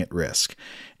human being at risk.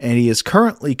 And he is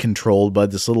currently controlled by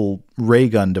this little ray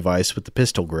gun device with the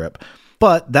pistol grip.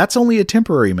 But that's only a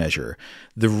temporary measure.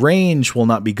 The range will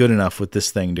not be good enough with this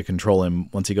thing to control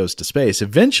him once he goes to space.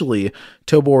 Eventually,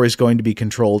 Tobor is going to be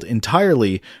controlled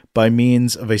entirely by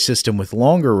means of a system with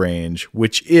longer range,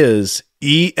 which is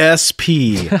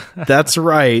ESP. That's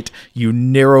right. You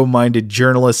narrow-minded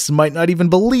journalists might not even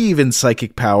believe in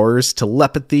psychic powers,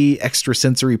 telepathy,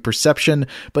 extrasensory perception,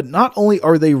 but not only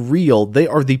are they real, they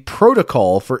are the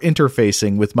protocol for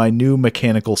interfacing with my new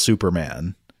mechanical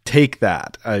Superman. Take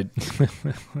that.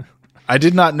 I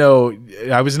did not know.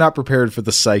 I was not prepared for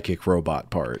the psychic robot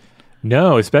part.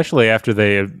 No, especially after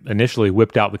they initially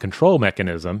whipped out the control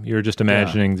mechanism. You're just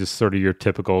imagining just sort of your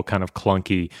typical kind of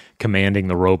clunky commanding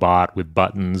the robot with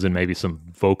buttons and maybe some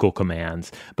vocal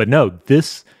commands. But no,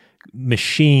 this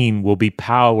machine will be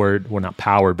powered, well, not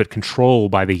powered, but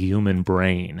controlled by the human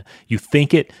brain. You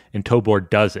think it, and Tobor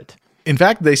does it. In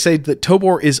fact, they say that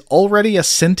Tobor is already a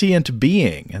sentient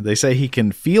being. They say he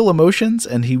can feel emotions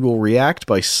and he will react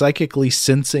by psychically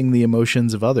sensing the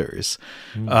emotions of others.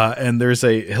 And there's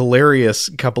a hilarious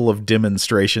couple of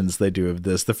demonstrations they do of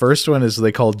this. The first one is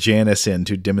they call Janice in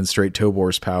to demonstrate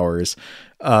Tobor's powers.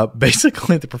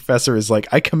 Basically, the professor is like,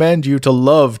 I command you to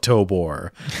love Tobor.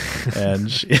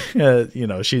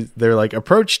 And, they're like,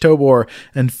 approach Tobor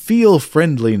and feel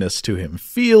friendliness to him.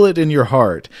 Feel it in your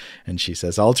heart. And she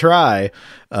says, I'll try.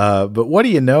 But what do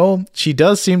you know? She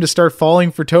does seem to start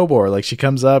falling for Tobor. Like, she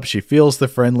comes up, she feels the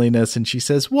friendliness, and she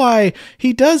says, why,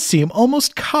 he does seem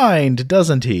almost kind,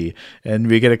 doesn't he? And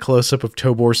we get a close-up of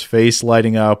Tobor's face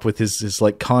lighting up with his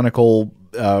like conical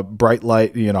bright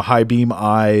light, high beam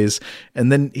eyes. And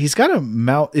then he's got a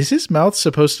mouth. Is his mouth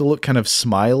supposed to look kind of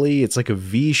smiley? It's like a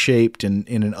V-shaped in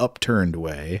an upturned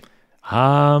way.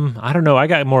 I don't know. I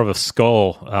got more of a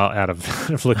skull out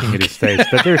of looking at his face,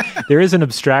 but there is an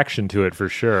abstraction to it for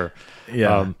sure.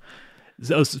 Yeah.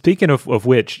 So speaking of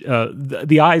which,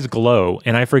 the eyes glow,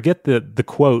 and I forget the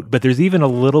quote, but there's even a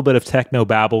little bit of techno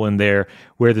babble in there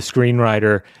where the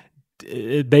screenwriter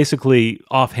it basically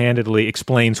offhandedly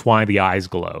explains why the eyes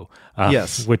glow.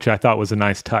 Yes. Which I thought was a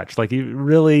nice touch. Like, he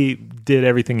really did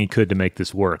everything he could to make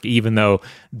this work, even though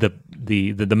the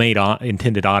main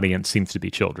intended audience seems to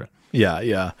be children.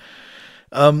 Yeah.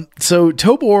 So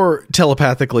Tobor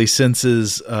telepathically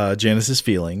senses Janice's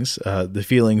feelings, the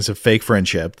feelings of fake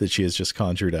friendship that she has just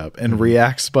conjured up, and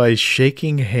reacts by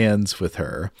shaking hands with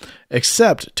her.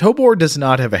 Except Tobor does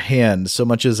not have a hand so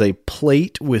much as a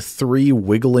plate with 3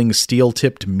 wiggling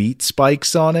steel-tipped meat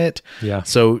spikes on it. Yeah.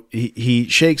 So he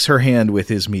shakes her hand with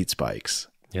his meat spikes.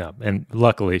 Yeah, and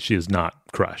luckily she is not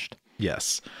crushed.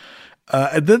 Yes.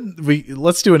 And then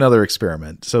let's do another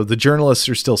experiment. So the journalists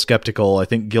are still skeptical. I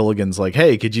think Gilligan's like,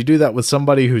 hey, could you do that with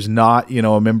somebody who's not,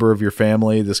 a member of your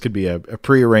family? This could be a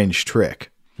prearranged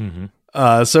trick.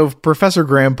 Mm-hmm. So Professor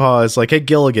Grandpa is like, hey,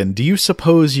 Gilligan, do you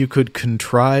suppose you could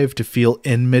contrive to feel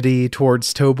enmity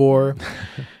towards Tobor?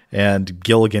 And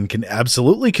Gilligan can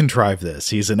absolutely contrive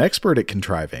this. He's an expert at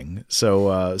contriving.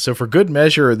 So for good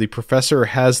measure, the professor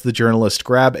has the journalist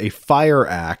grab a fire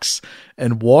axe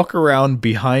and walk around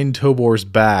behind Tobor's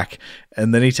back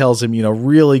And then he tells him,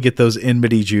 really get those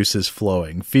enmity juices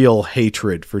flowing, feel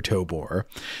hatred for Tobor.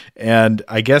 And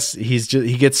I guess he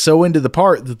gets so into the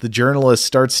part that the journalist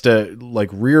starts to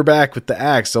rear back with the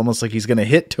axe, almost like he's going to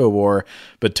hit Tobor.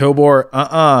 But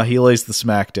Tobor, he lays the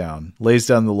smack down, lays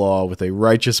down the law with a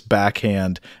righteous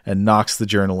backhand and knocks the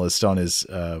journalist on his,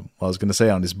 I was going to say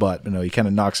on his butt, but no, he kind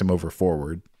of knocks him over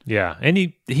forward. Yeah, and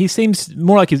he seems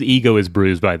more like his ego is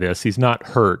bruised by this. He's not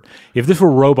hurt. If this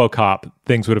were RoboCop,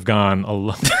 things would have gone a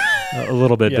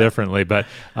little bit differently. But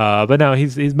no,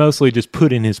 he's mostly just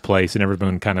put in his place, and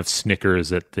everyone kind of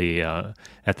snickers at the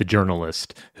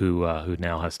journalist who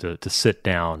now has to sit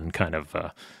down and kind of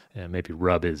maybe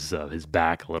rub his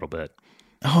back a little bit.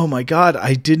 Oh my God,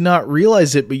 I did not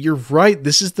realize it, but you're right.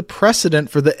 This is the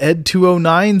precedent for the Ed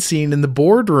 209 scene in the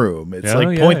boardroom. It's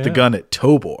point the gun at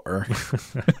Tobor.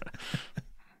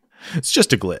 It's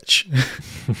just a glitch.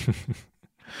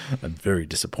 I'm very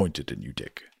disappointed in you,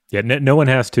 Dick. Yeah, no one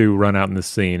has to run out in the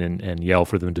scene and yell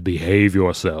for them to behave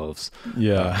yourselves.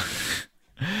 Yeah.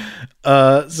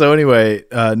 So anyway,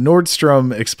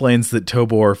 Nordstrom explains that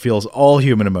Tobor feels all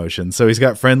human emotions, so he's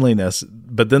got friendliness,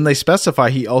 but then they specify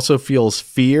he also feels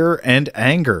fear and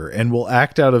anger and will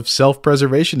act out of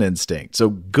self-preservation instinct. So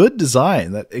good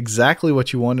design. That's exactly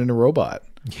what you want in a robot.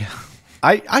 Yeah.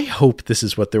 I hope this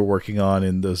is what they're working on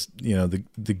in those,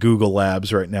 the Google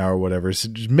labs right now or whatever. So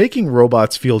just making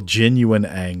robots feel genuine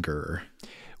anger.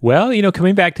 Well,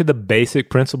 coming back to the basic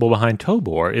principle behind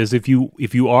Tobor is if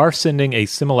you are sending a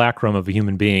simulacrum of a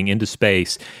human being into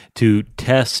space to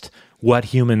test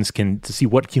to see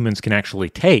what humans can actually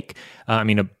take.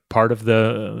 A part of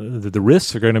the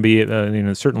risks are going to be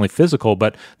certainly physical,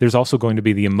 but there's also going to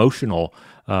be the emotional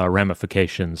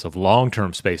ramifications of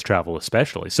long-term space travel,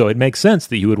 especially. So it makes sense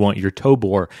that you would want your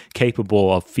Tobor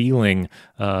capable of feeling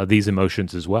these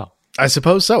emotions as well. I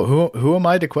suppose so. Who am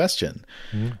I to question?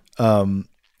 Mm-hmm.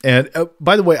 And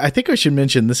by the way, I think I should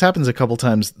mention this happens a couple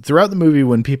times throughout the movie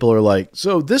when people are like,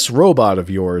 so this robot of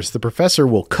yours, the professor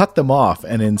will cut them off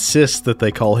and insist that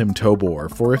they call him Tobor,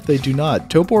 for if they do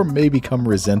not, Tobor may become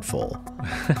resentful.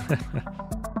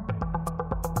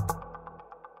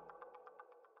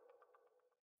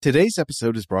 Today's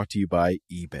episode is brought to you by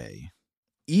eBay.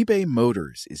 eBay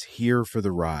Motors is here for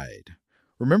the ride.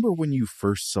 Remember when you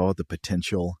first saw the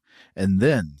potential? And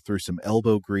then, through some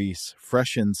elbow grease,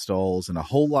 fresh installs, and a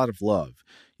whole lot of love,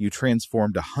 you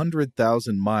transformed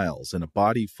 100,000 miles and a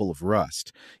body full of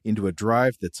rust into a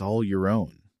drive that's all your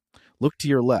own. Look to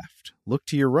your left. Look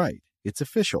to your right. It's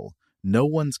official. No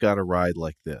one's got a ride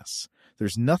like this.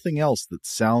 There's nothing else that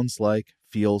sounds like,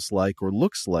 feels like, or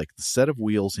looks like the set of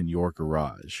wheels in your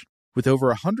garage. With over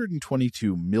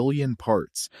 122 million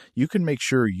parts, you can make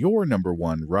sure your number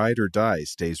one ride or die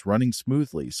stays running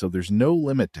smoothly so there's no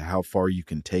limit to how far you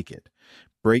can take it.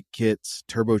 Brake kits,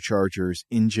 turbochargers,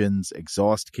 engines,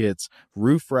 exhaust kits,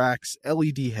 roof racks,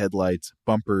 LED headlights,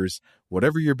 bumpers,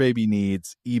 whatever your baby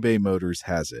needs, eBay Motors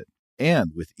has it.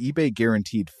 And with eBay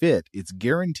Guaranteed Fit, it's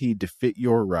guaranteed to fit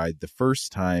your ride the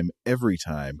first time, every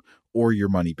time, or your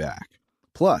money back.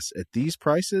 Plus, at these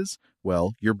prices,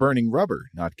 well, you're burning rubber,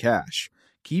 not cash.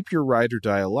 Keep your ride or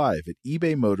die alive at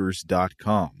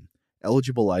ebaymotors.com.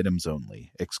 Eligible items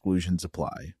only. Exclusions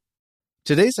apply.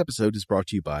 Today's episode is brought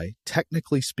to you by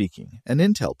Technically Speaking, an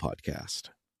Intel podcast.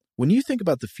 When you think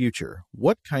about the future,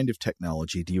 what kind of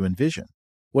technology do you envision?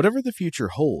 Whatever the future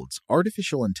holds,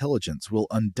 artificial intelligence will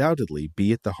undoubtedly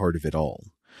be at the heart of it all.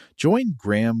 Join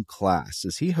Graham Class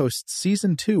as he hosts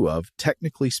Season 2 of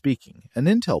Technically Speaking, an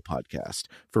Intel podcast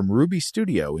from Ruby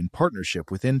Studio in partnership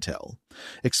with Intel.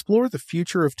 Explore the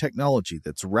future of technology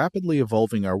that's rapidly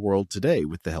evolving our world today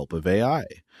with the help of AI.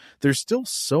 There's still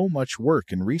so much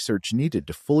work and research needed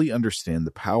to fully understand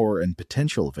the power and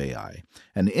potential of AI,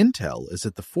 and Intel is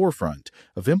at the forefront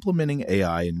of implementing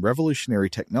AI in revolutionary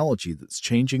technology that's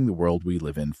changing the world we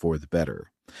live in for the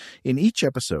better. In each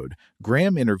episode,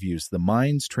 Graham interviews the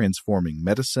minds transforming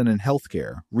medicine and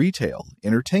healthcare, retail,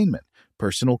 entertainment,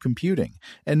 personal computing,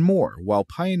 and more while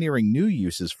pioneering new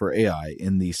uses for AI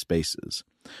in these spaces.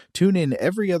 Tune in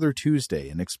every other Tuesday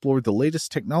and explore the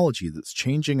latest technology that's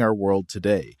changing our world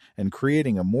today and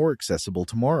creating a more accessible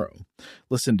tomorrow.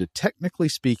 Listen to Technically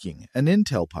Speaking, an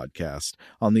Intel podcast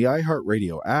on the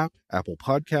iHeartRadio app, Apple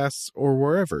Podcasts, or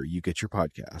wherever you get your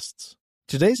podcasts.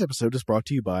 Today's episode is brought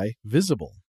to you by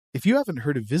Visible. If you haven't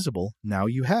heard of Visible, now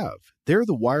you have. They're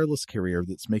the wireless carrier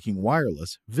that's making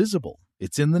wireless visible.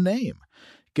 It's in the name.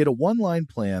 Get a one-line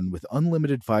plan with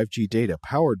unlimited 5G data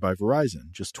powered by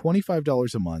Verizon, just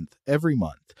 $25 a month, every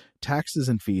month, taxes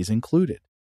and fees included.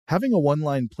 Having a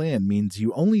one-line plan means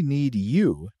you only need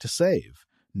you to save.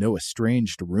 No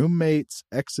estranged roommates,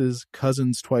 exes,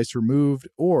 cousins twice removed,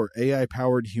 or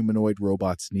AI-powered humanoid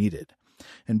robots needed.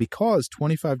 And because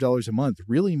 $25 a month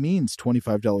really means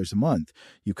 $25 a month,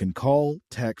 you can call,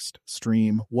 text,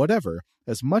 stream, whatever,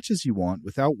 as much as you want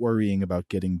without worrying about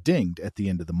getting dinged at the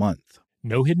end of the month.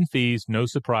 No hidden fees, no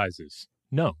surprises.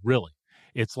 No, really.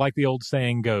 It's like the old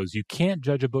saying goes, you can't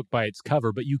judge a book by its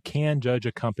cover, but you can judge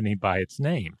a company by its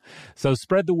name. So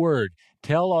spread the word.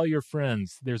 Tell all your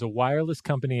friends there's a wireless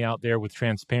company out there with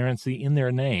transparency in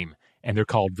their name, and they're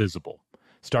called Visible.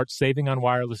 Start saving on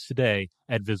wireless today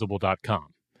at Visible.com.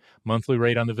 Monthly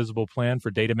rate on the Visible plan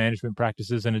for data management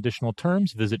practices and additional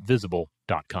terms, visit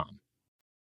Visible.com.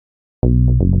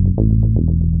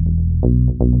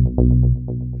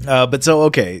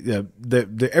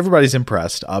 Everybody's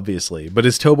impressed, obviously. But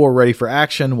is Tobor ready for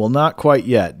action? Well, not quite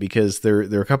yet, because there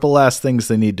are a couple last things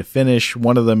they need to finish.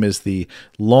 One of them is the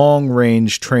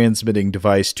long-range transmitting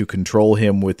device to control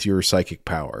him with your psychic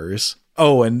powers.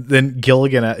 Oh, and then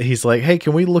Gilligan, he's like, hey,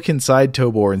 can we look inside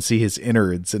Tobor and see his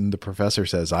innards? And the professor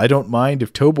says, I don't mind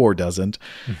if Tobor doesn't.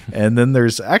 And then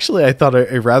there's actually, I thought,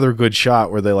 a rather good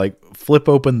shot where they like flip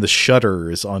open the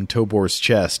shutters on Tobor's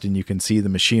chest and you can see the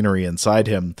machinery inside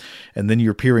him. And then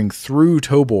you're peering through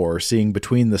Tobor, seeing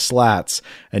between the slats,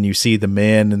 and you see the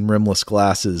man in rimless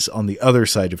glasses on the other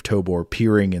side of Tobor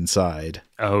peering inside.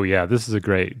 Oh, yeah, this is a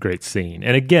great scene.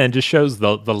 And again, just shows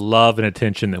the love and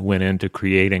attention that went into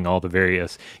creating all the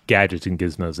various gadgets and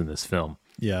gizmos in this film.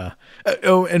 Yeah.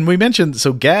 And we mentioned,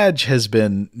 so Gadge has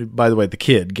been, by the way, the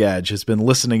kid, Gadge, has been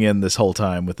listening in this whole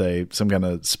time with some kind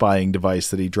of spying device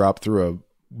that he dropped through a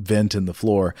vent in the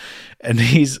floor. And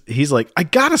he's like, I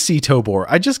gotta see Tobor.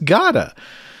 I just gotta.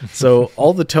 So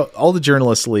all the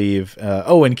journalists leave.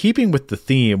 In keeping with the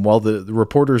theme, while the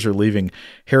reporters are leaving,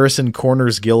 Harrison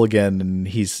corners Gilligan, and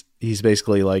he's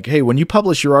basically like, hey, when you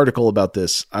publish your article about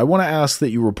this, I want to ask that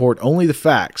you report only the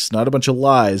facts, not a bunch of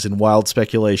lies and wild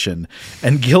speculation.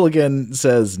 And Gilligan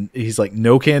says, he's like,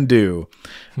 no can do.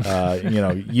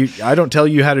 I don't tell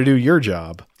you how to do your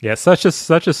job. Yeah, such a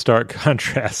stark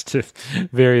contrast to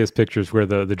various pictures where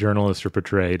the journalists are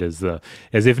portrayed as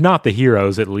if not the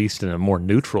heroes, at least in a more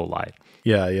neutral light.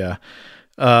 Yeah.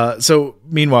 So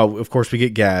meanwhile, of course, we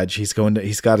get Gadge. He's got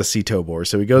to see Tobor.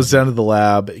 So he goes down to the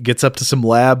lab, gets up to some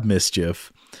lab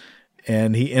mischief,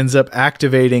 and he ends up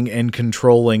activating and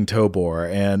controlling Tobor.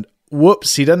 And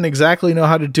whoops, he doesn't exactly know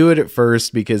how to do it at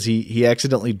first, because he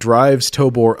accidentally drives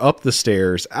Tobor up the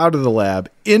stairs, out of the lab,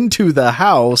 into the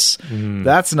house.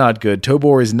 That's not good.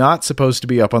 Tobor is not supposed to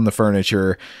be up on the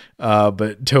furniture,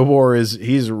 but Tobor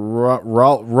he's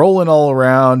rolling all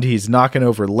around. He's knocking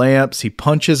over lamps. He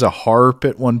punches a harp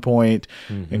at one point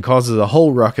and causes a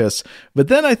whole ruckus. But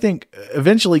then I think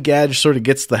eventually Gadge sort of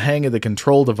gets the hang of the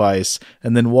control device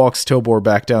and then walks Tobor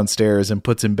back downstairs and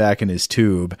puts him back in his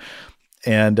tube.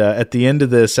 And at the end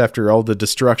of this, after all the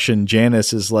destruction,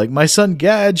 Janice is like, my son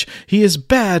Gadge, he is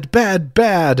bad, bad,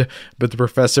 bad. But the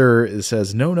professor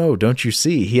says, no, don't you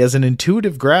see? He has an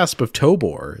intuitive grasp of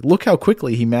Tobor. Look how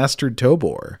quickly he mastered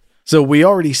Tobor. So we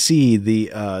already see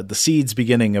the seeds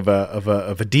beginning of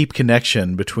a deep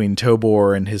connection between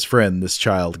Tobor and his friend, this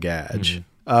child Gadge.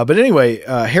 But anyway,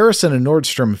 Harrison and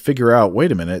Nordstrom figure out,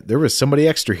 wait a minute, there was somebody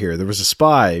extra here. There was a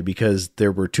spy, because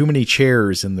there were too many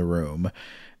chairs in the room.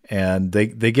 And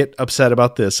they get upset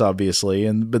about this, obviously.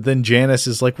 But then Janice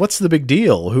is like, what's the big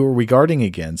deal? Who are we guarding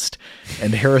against?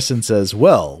 And Harrison says,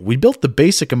 well, we built the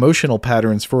basic emotional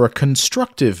patterns for a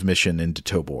constructive mission into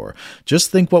Tobor.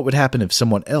 Just think what would happen if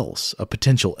someone else, a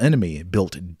potential enemy,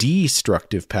 built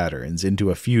destructive patterns into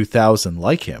a few thousand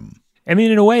like him. I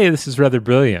mean, in a way, this is rather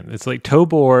brilliant. It's like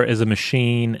Tobor is a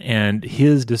machine, and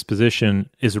his disposition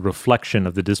is a reflection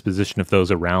of the disposition of those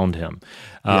around him.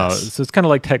 Yes. So it's kind of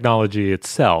like technology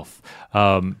itself.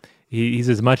 He's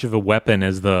as much of a weapon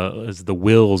as the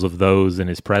wills of those in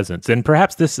his presence. And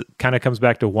perhaps this kind of comes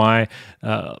back to why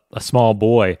a small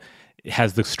boy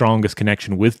has the strongest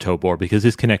connection with Tobor, because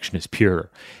his connection is pure.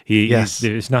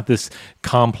 There's not this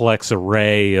complex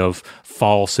array of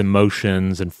false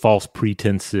emotions and false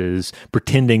pretenses,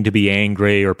 pretending to be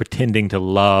angry or pretending to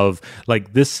love.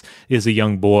 Like, this is a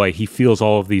young boy. He feels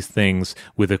all of these things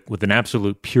with an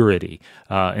absolute purity,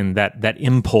 and that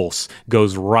impulse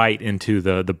goes right into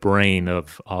the brain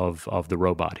of the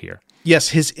robot here. Yes,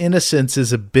 his innocence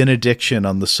is a benediction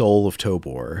on the soul of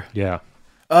Tobor. Yeah.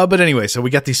 But anyway, so we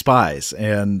got these spies,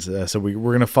 and so we're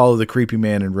going to follow the creepy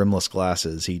man in rimless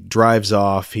glasses. He drives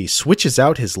off. He switches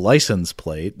out his license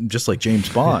plate, just like James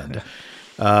Bond.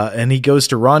 And he goes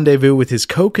to rendezvous with his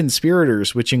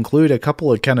co-conspirators, which include a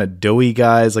couple of kind of doughy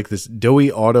guys, like this doughy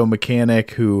auto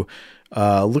mechanic who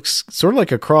Looks sort of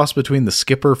like a cross between the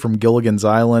skipper from Gilligan's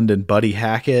Island and Buddy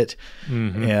Hackett.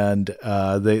 Mm-hmm.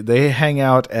 And they hang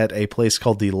out at a place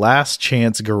called the Last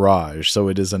Chance Garage. So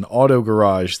it is an auto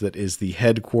garage that is the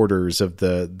headquarters of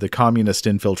the communist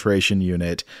infiltration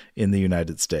unit in the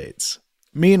United States.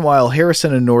 Meanwhile,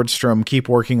 Harrison and Nordstrom keep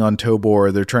working on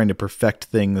Tobor. They're trying to perfect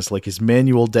things like his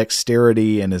manual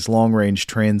dexterity and his long-range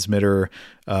transmitter.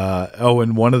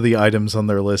 And one of the items on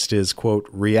their list is, quote,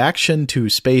 reaction to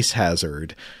space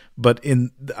hazard. But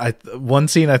one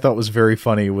scene I thought was very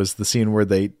funny was the scene where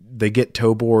they get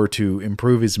Tobor to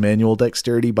improve his manual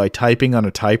dexterity by typing on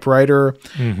a typewriter.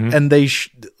 Mm-hmm. And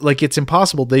it's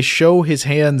impossible. They show his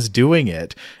hands doing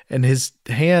it, and his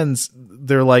hands,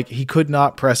 they're like, he could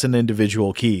not press an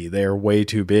individual key. They are way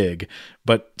too big,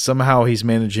 but somehow he's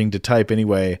managing to type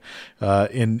anyway.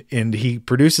 And he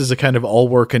produces a kind of all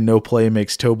work and no play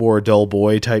makes Tobor a dull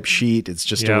boy type sheet. It's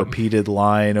just a repeated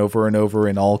line over and over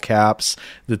in all caps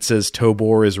that says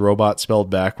Tobor is robot spelled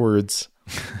backwards.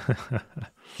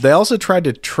 They also tried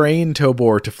to train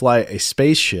Tobor to fly a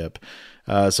spaceship.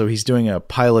 So he's doing a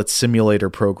pilot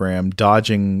simulator program,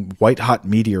 dodging white-hot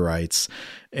meteorites.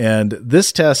 And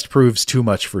this test proves too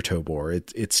much for Tobor.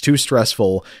 It's too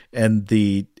stressful, and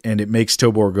it makes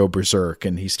Tobor go berserk,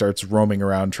 and he starts roaming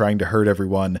around trying to hurt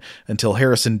everyone until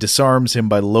Harrison disarms him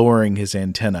by lowering his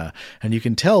antenna. And you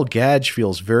can tell Gadge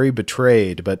feels very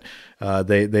betrayed, but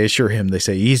they assure him, they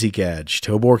say, easy, Gadge,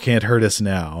 Tobor can't hurt us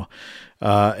now.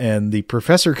 And the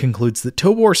professor concludes that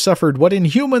Tobor suffered what in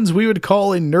humans we would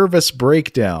call a nervous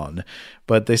breakdown.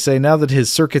 But they say now that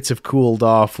his circuits have cooled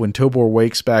off, when Tobor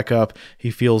wakes back up,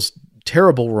 he feels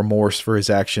terrible remorse for his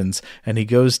actions, and he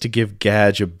goes to give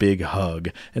Gadge a big hug,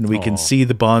 and we can see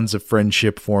the bonds of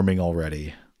friendship forming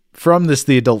already. From this,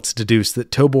 the adults deduce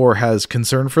that Tobor has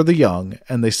concern for the young,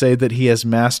 and they say that he has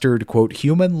mastered, quote,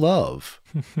 human love.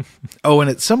 And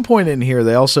at some point in here,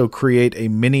 they also create a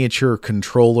miniature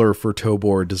controller for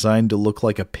Tobor designed to look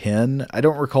like a pen. I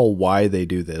don't recall why they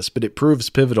do this, but it proves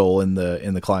pivotal in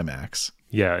the climax.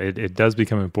 Yeah, it does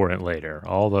become important later.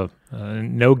 All the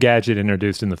no gadget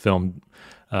introduced in the film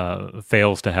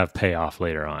fails to have payoff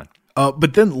later on.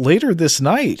 But then later this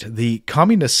night, the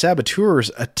communist saboteurs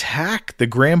attack the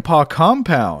Grandpa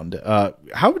compound.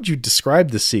 How would you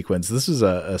describe this sequence? This is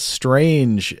a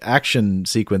strange action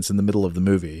sequence in the middle of the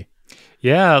movie.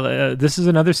 Yeah, this is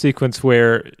another sequence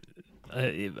where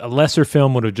a lesser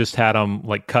film would have just had them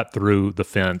like cut through the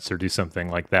fence or do something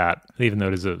like that, even though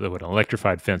it is an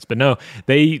electrified fence. But no,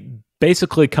 they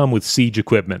basically come with siege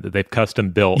equipment that they've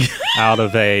custom built out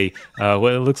of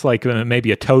what it looks like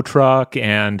maybe a tow truck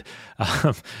and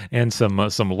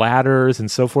some ladders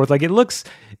and so forth. Like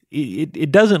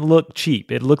it doesn't look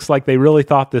cheap. It looks like they really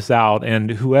thought this out,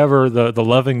 and whoever the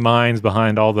loving minds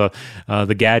behind all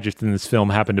the gadgets in this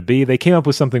film happen to be, they came up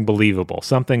with something believable,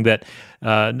 something that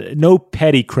no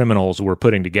petty criminals were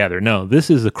putting together. No,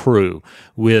 this is a crew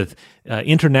with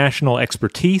international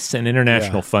expertise and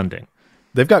international funding.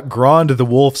 They've got Grond the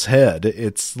Wolf's head.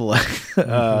 It's like,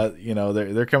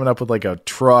 they're coming up with like a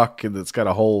truck that's got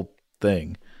a whole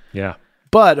thing. Yeah.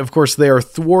 But of course they are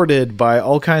thwarted by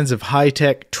all kinds of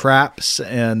high-tech traps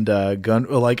and gun.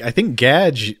 Like I think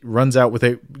Gadge runs out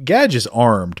with Gadge is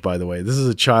armed, by the way. This is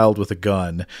a child with a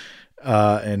gun.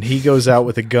 And he goes out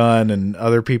with a gun and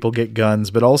other people get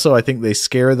guns. But also I think they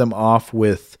scare them off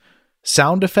with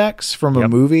sound effects from a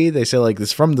movie. They say like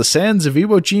this from the sands of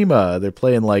Iwo Jima. They're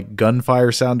playing like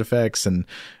gunfire sound effects, and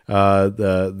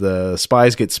the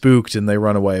spies get spooked and they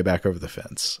run away back over the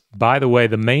fence. By the way,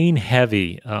 the main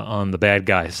heavy on the bad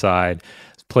guy side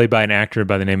is played by an actor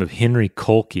by the name of Henry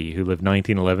Kolke, who lived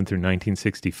 1911 through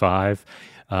 1965.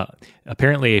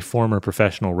 Apparently a former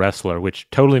professional wrestler, which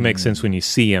totally makes sense when you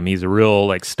see him. He's a real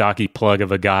like stocky plug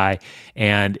of a guy,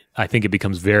 and I think it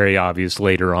becomes very obvious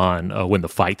later on when the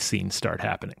fight scenes start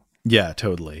happening. Yeah,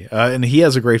 totally. And he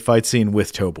has a great fight scene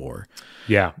with Tobor.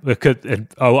 Yeah,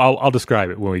 I'll describe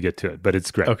it when we get to it, but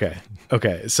it's great.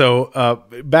 Okay. So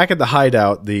back at the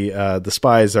hideout, the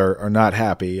spies are not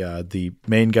happy. The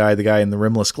main guy, the guy in the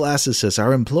rimless glasses, says,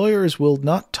 "Our employers will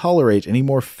not tolerate any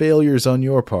more failures on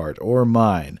your part or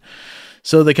mine."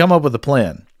 So they come up with a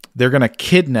plan. They're going to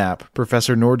kidnap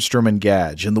Professor Nordstrom and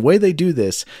Gadge, and the way they do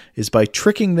this is by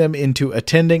tricking them into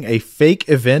attending a fake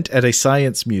event at a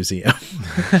science museum.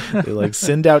 They like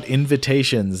send out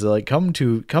invitations, they're like come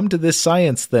to this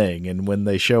science thing, and when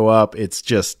they show up, it's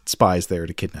just spies there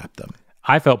to kidnap them.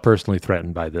 I felt personally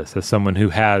threatened by this as someone who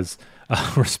has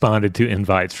responded to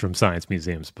invites from science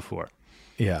museums before.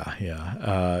 Yeah,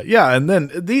 and then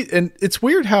and it's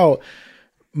weird how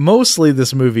mostly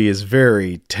this movie is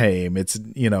very tame. It's,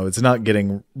 it's not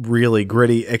getting really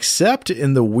gritty, except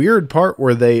in the weird part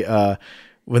where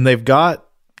when they've got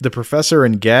the professor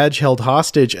and Gadge held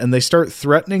hostage and they start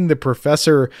threatening the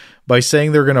professor by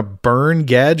saying they're going to burn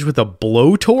Gadge with a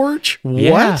blowtorch.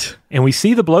 Yeah. What? And we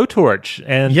see the blowtorch,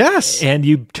 and yes, and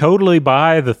you totally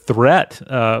buy the threat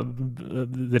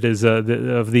that is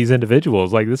of these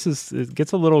individuals. Like, it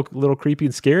gets a little creepy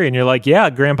and scary, and you're like,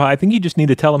 yeah, Grandpa, I think you just need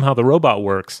to tell them how the robot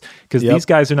works, because these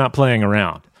guys are not playing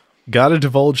around. Got to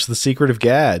divulge the secret of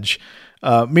Gadge.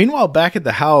 Meanwhile, back at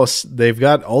the house, they've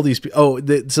got all these.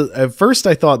 So at first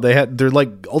I thought they're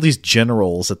like all these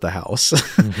generals at the house,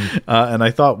 mm-hmm. And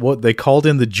I thought they called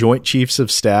in the Joint Chiefs of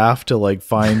Staff to like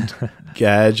find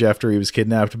Gadge after he was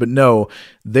kidnapped. But no,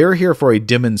 they're here for a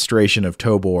demonstration of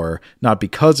Tobor, not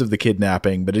because of the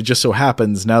kidnapping, but it just so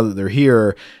happens now that they're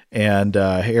here and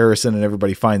Harrison and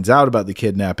everybody finds out about the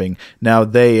kidnapping, now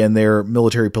they and their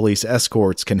military police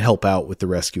escorts can help out with the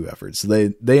rescue efforts.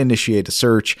 So they initiate a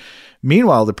search.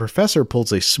 Meanwhile, the professor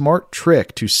pulls a smart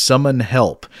trick to summon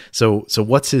help. So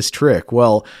what's his trick?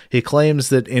 Well, he claims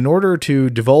that in order to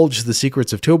divulge the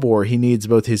secrets of Tobor, he needs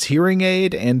both his hearing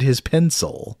aid and his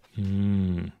pencil.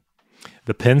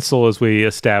 The pencil, as we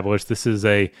established, this is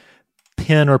a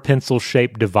pen or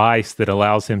pencil-shaped device that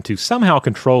allows him to somehow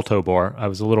control Tobor. I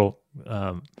was a little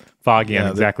foggy on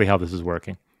exactly how this is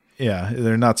working. Yeah,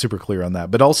 they're not super clear on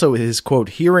that. But also his, quote,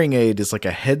 hearing aid is like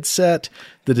a headset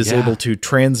that is able to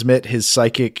transmit his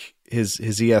psychic, his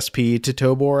ESP to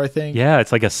Tobor, I think. Yeah,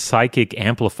 it's like a psychic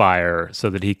amplifier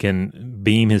so that he can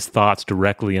beam his thoughts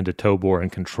directly into Tobor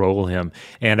and control him.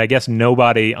 And I guess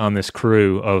nobody on this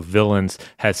crew of villains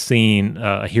has seen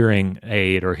a hearing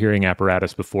aid or hearing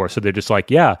apparatus before. So they're just like,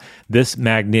 yeah, this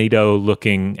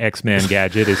Magneto-looking X-Men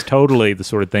gadget is totally the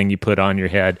sort of thing you put on your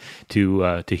head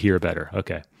to hear better.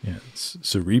 Okay. Yeah, it's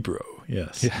Cerebro,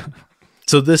 yes. Yeah.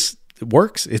 So this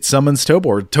works. It summons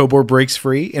Tobor. Tobor breaks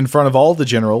free in front of all the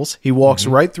generals. He walks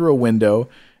right through a window.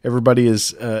 Everybody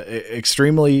is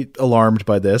extremely alarmed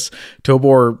by this.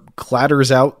 Tobor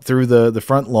clatters out through the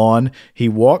front lawn. He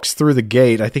walks through the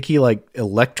gate. I think he like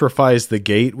electrifies the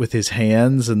gate with his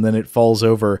hands and then it falls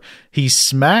over. He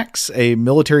smacks a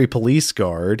military police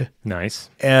guard. Nice.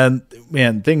 And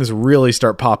man, things really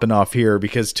start popping off here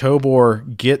because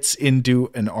Tobor gets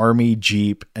into an army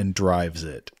jeep and drives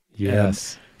it.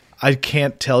 Yes. And I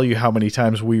can't tell you how many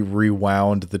times we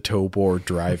rewound the Tobor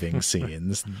driving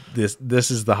scenes.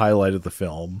 This is the highlight of the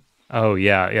film. Oh,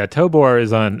 yeah. Tobor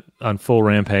is on full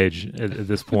rampage at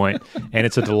this point, and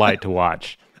it's a delight to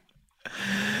watch.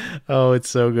 Oh, it's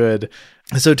so good.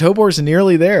 So Tobor's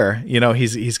nearly there.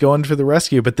 He's going for the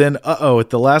rescue, but then,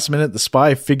 at the last minute, the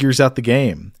spy figures out the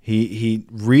game. He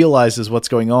realizes what's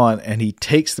going on, and he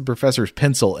takes the professor's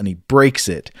pencil and he breaks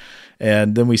it.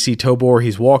 And then we see Tobor,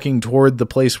 he's walking toward the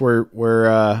place where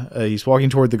he's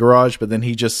walking toward the garage, but then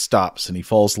he just stops and he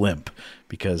falls limp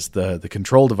because the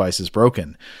control device is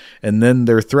broken. And then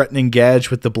they're threatening Gadge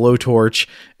with the blowtorch,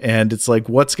 and it's like,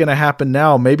 what's going to happen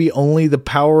now? Maybe only the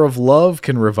power of love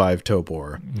can revive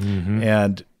Tobor. Mm-hmm.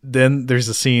 And then there's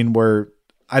a scene where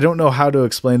I don't know how to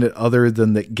explain it other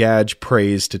than that Gadge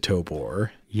prays to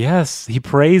Tobor. Yes, he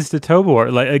prays to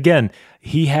Tobor. Like, again,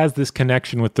 he has this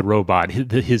connection with the robot.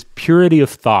 His purity of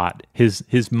thought,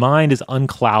 his mind is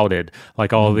unclouded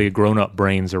like all the grown-up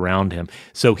brains around him.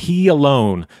 So he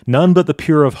alone, none but the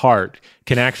pure of heart,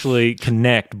 can actually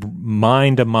connect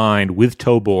mind to mind with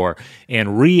Tobor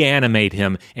and reanimate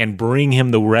him and bring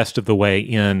him the rest of the way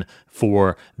in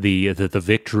for the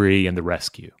victory and the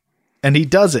rescue. And he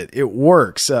does it. It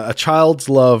works. A child's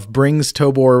love brings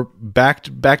Tobor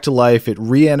back to life. It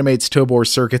reanimates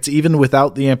Tobor's circuits, even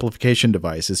without the amplification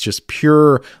device. It's just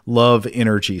pure love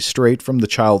energy straight from the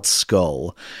child's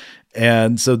skull.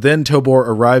 And so then Tobor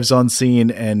arrives on scene,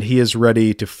 and he is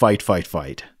ready to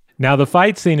fight. Now, the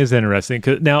fight scene is interesting.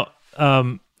 Now,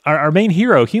 our main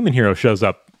hero, human hero, shows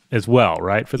up as well,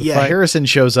 right? For the fight? Harrison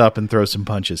shows up and throws some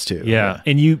punches too. Yeah.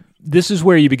 And this is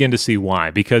where you begin to see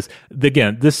why, because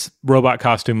again, this robot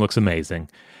costume looks amazing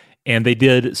and they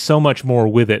did so much more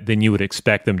with it than you would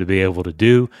expect them to be able to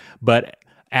do. But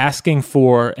asking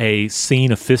for a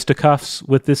scene of fisticuffs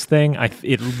with this thing,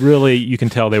 you can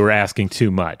tell they were asking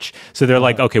too much. So they're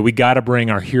like, okay, we got to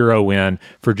bring our hero in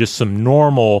for just some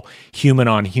normal human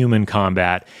on human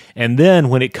combat. And then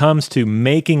when it comes to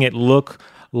making it look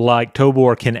like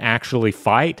Tobor can actually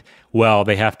fight, well,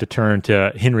 they have to turn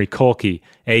to Henry Kolke,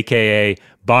 a.k.a.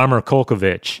 Bomber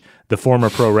Kolkovich, the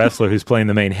former pro wrestler who's playing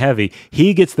the main heavy.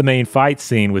 He gets the main fight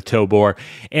scene with Tobor,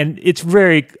 and it's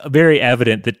very, very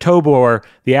evident that Tobor,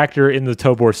 the actor in the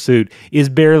Tobor suit, is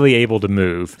barely able to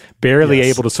move, barely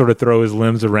able to sort of throw his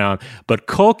limbs around. But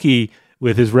Kulki,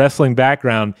 with his wrestling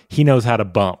background, he knows how to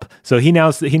bump. So he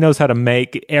knows how to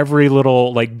make every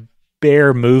little like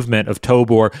bare movement of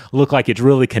Tobor look like it's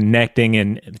really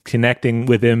connecting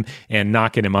with him and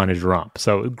knocking him on his rump.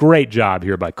 So great job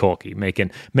here by Kulki,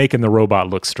 making the robot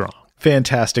look strong.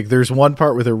 Fantastic. There's one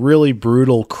part with a really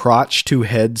brutal crotch to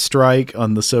head strike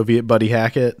on the Soviet Buddy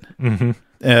Hackett. Mm-hmm.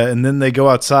 And then they go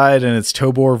outside and it's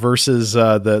Tobor versus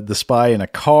the spy in a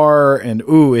car. And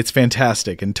it's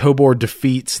fantastic. And Tobor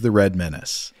defeats the Red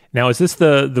Menace. Now, is this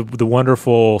the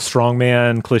wonderful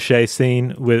strongman cliche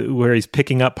scene where he's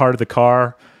picking up part of the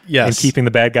car and keeping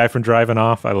the bad guy from driving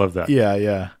off? I love that.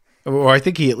 Yeah. Or I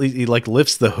think he like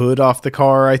lifts the hood off the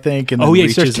car, I think. And then he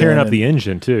starts tearing up the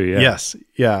engine too. Yeah. Yes.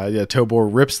 Yeah.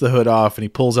 Tobor rips the hood off and he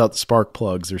pulls out the spark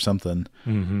plugs or something.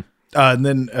 Mm-hmm. And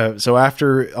then, so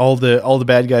after all the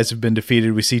bad guys have been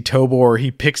defeated, we see Tobor.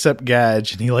 He picks up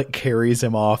Gadge and he like carries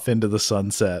him off into the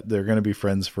sunset. They're going to be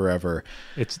friends forever.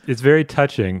 It's very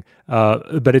touching,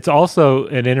 but it's also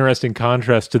an interesting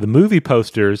contrast to the movie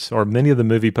posters, or many of the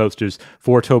movie posters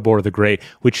for Tobor the Great,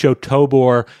 which show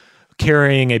Tobor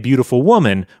carrying a beautiful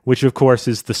woman, which of course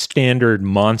is the standard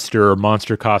monster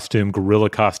costume, gorilla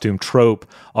costume trope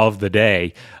of the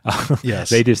day.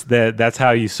 Yes. That's how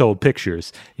you sold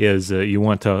pictures, is you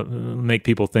want to make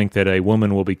people think that a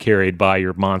woman will be carried by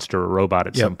your monster or robot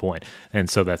at some point.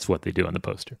 And so that's what they do on the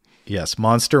poster. Yes.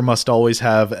 Monster must always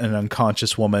have an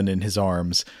unconscious woman in his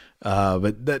arms.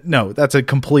 But that's a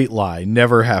complete lie.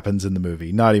 Never happens in the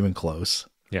movie. Not even close.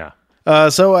 Yeah.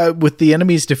 So with the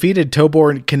enemies defeated,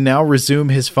 Tobor can now resume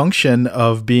his function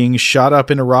of being shot up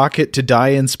in a rocket to die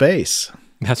in space.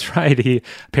 That's right. He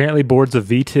apparently boards a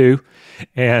V2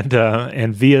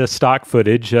 and via stock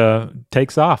footage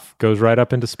takes off, goes right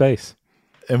up into space.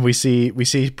 And we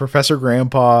see Professor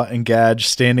Grandpa and Gadge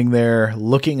standing there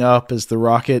looking up as the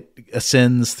rocket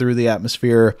ascends through the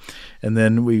atmosphere. And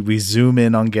then we zoom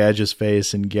in on Gadge's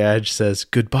face and Gadge says,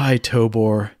 "Goodbye,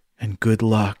 Tobor, and good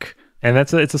luck." And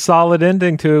it's a solid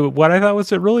ending to what I thought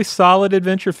was a really solid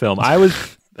adventure film. I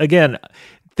was, again,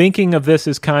 thinking of this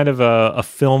as kind of a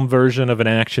film version of an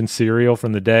action serial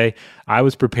from the day. I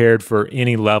was prepared for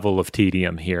any level of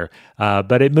tedium here,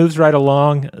 but it moves right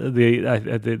along.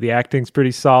 The acting's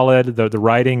pretty solid. The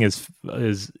writing is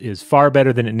far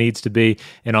better than it needs to be,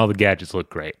 and all the gadgets look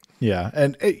great. Yeah,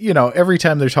 and every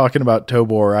time they're talking about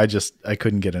Tobor, I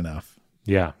couldn't get enough.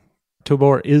 Yeah,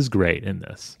 Tobor is great in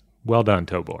this. Well done,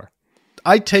 Tobor.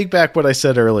 I take back what I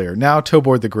said earlier. Now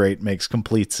Tobor the Great makes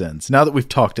complete sense, now that we've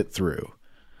talked it through.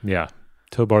 Yeah.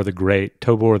 Tobor the Great,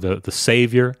 Tobor the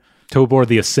Savior, Tobor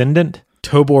the Ascendant.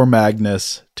 Tobor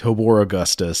Magnus, Tobor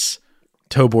Augustus,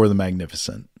 Tobor the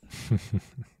Magnificent.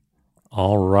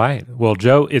 All right. Well,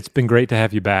 Joe, it's been great to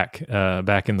have you back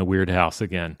in the Weird House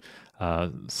again.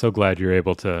 So glad you're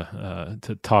able to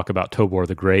talk about Tobor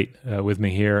the Great with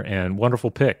me here, and wonderful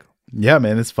pick. Yeah,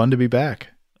 man, it's fun to be back.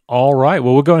 All right.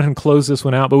 Well, we'll go ahead and close this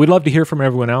one out, but we'd love to hear from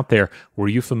everyone out there. Were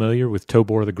you familiar with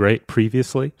Tobor the Great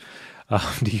previously?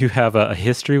 Do you have a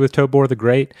history with Tobor the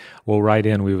Great? Well, write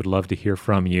in. We would love to hear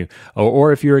from you.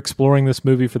 Or if you're exploring this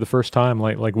movie for the first time,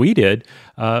 like we did,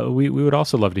 we would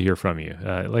also love to hear from you.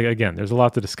 Again, there's a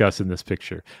lot to discuss in this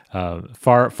picture.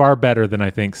 Far better than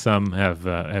I think some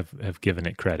have given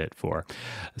it credit for.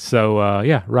 So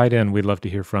write in. We'd love to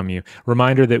hear from you.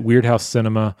 Reminder that Weird House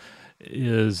Cinema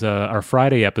is our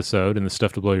Friday episode in the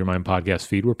Stuff to Blow Your Mind podcast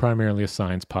feed. We're primarily a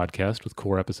science podcast with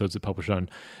core episodes that publish on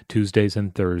Tuesdays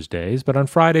and Thursdays. But on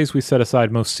Fridays, we set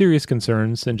aside most serious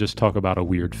concerns and just talk about a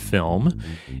weird film.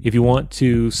 If you want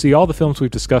to see all the films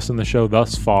we've discussed on the show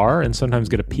thus far and sometimes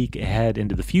get a peek ahead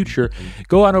into the future,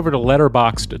 go on over to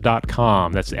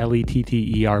letterboxd.com. That's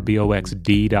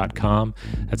letterboxd.com.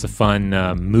 That's a fun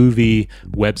movie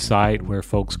website where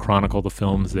folks chronicle the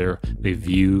films they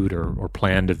viewed or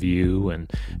plan to view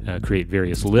and create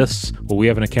various lists. Well, we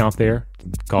have an account there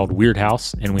called Weird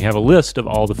House, and we have a list of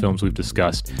all the films we've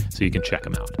discussed, so you can check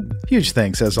them out. Huge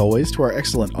thanks, as always, to our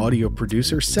excellent audio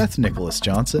producer, Seth Nicholas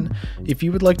Johnson. If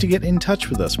you would like to get in touch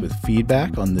with us with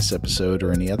feedback on this episode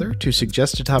or any other, to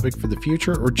suggest a topic for the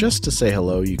future, or just to say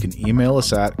hello, you can email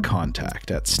us at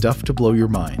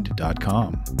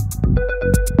contact@stufftoblowyourmind.com.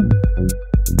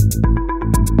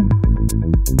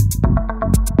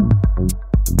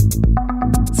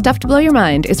 Stuff to Blow Your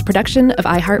Mind is a production of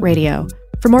iHeartRadio.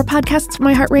 For more podcasts from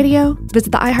iHeartRadio,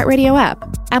 visit the iHeartRadio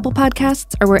app, Apple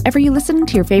Podcasts, or wherever you listen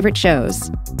to your favorite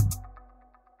shows.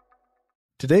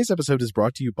 Today's episode is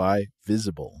brought to you by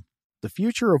Visible. The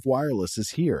future of wireless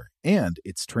is here, and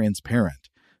it's transparent.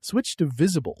 Switch to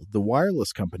Visible, the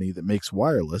wireless company that makes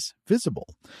wireless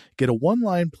visible. Get a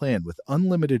one-line plan with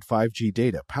unlimited 5G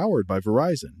data powered by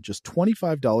Verizon, just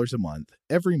 $25 a month,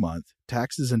 every month,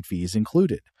 taxes and fees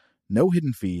included. No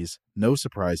hidden fees, no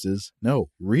surprises, no,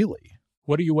 really.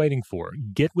 What are you waiting for?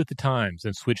 Get with the times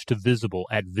and switch to Visible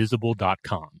at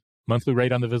Visible.com. Monthly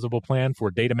rate on the Visible plan for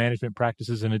data management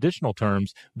practices and additional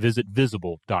terms, visit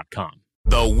Visible.com.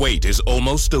 The wait is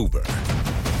almost over.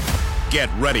 Get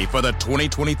ready for the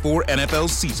 2024 NFL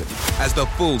season as the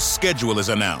full schedule is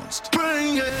announced.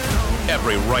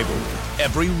 Every rivalry,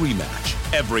 every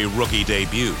rematch, every rookie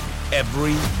debut,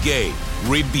 every game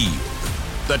revealed.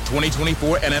 The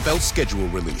 2024 NFL schedule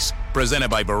release, presented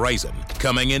by Verizon,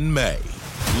 coming in May.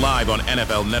 Live on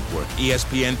NFL Network,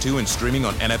 ESPN2, and streaming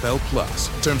on NFL Plus.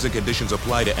 Terms and conditions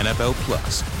apply to NFL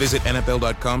Plus. Visit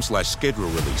NFL.com/schedule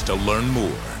release to learn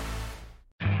more.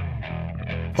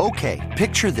 Okay,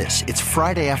 picture this. It's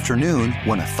Friday afternoon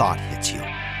when a thought hits you.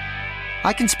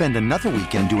 I can spend another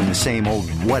weekend doing the same old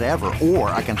whatever,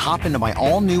 or I can hop into my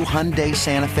all-new Hyundai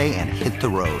Santa Fe and hit the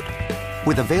road.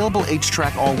 With available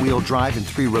H-Track all-wheel drive and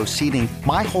 3-row seating,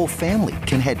 my whole family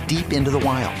can head deep into the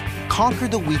wild. Conquer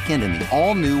the weekend in the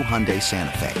all-new Hyundai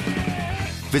Santa Fe.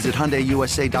 Visit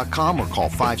HyundaiUSA.com or call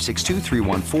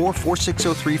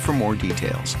 562-314-4603 for more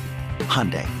details.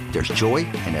 Hyundai, there's joy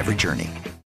in every journey.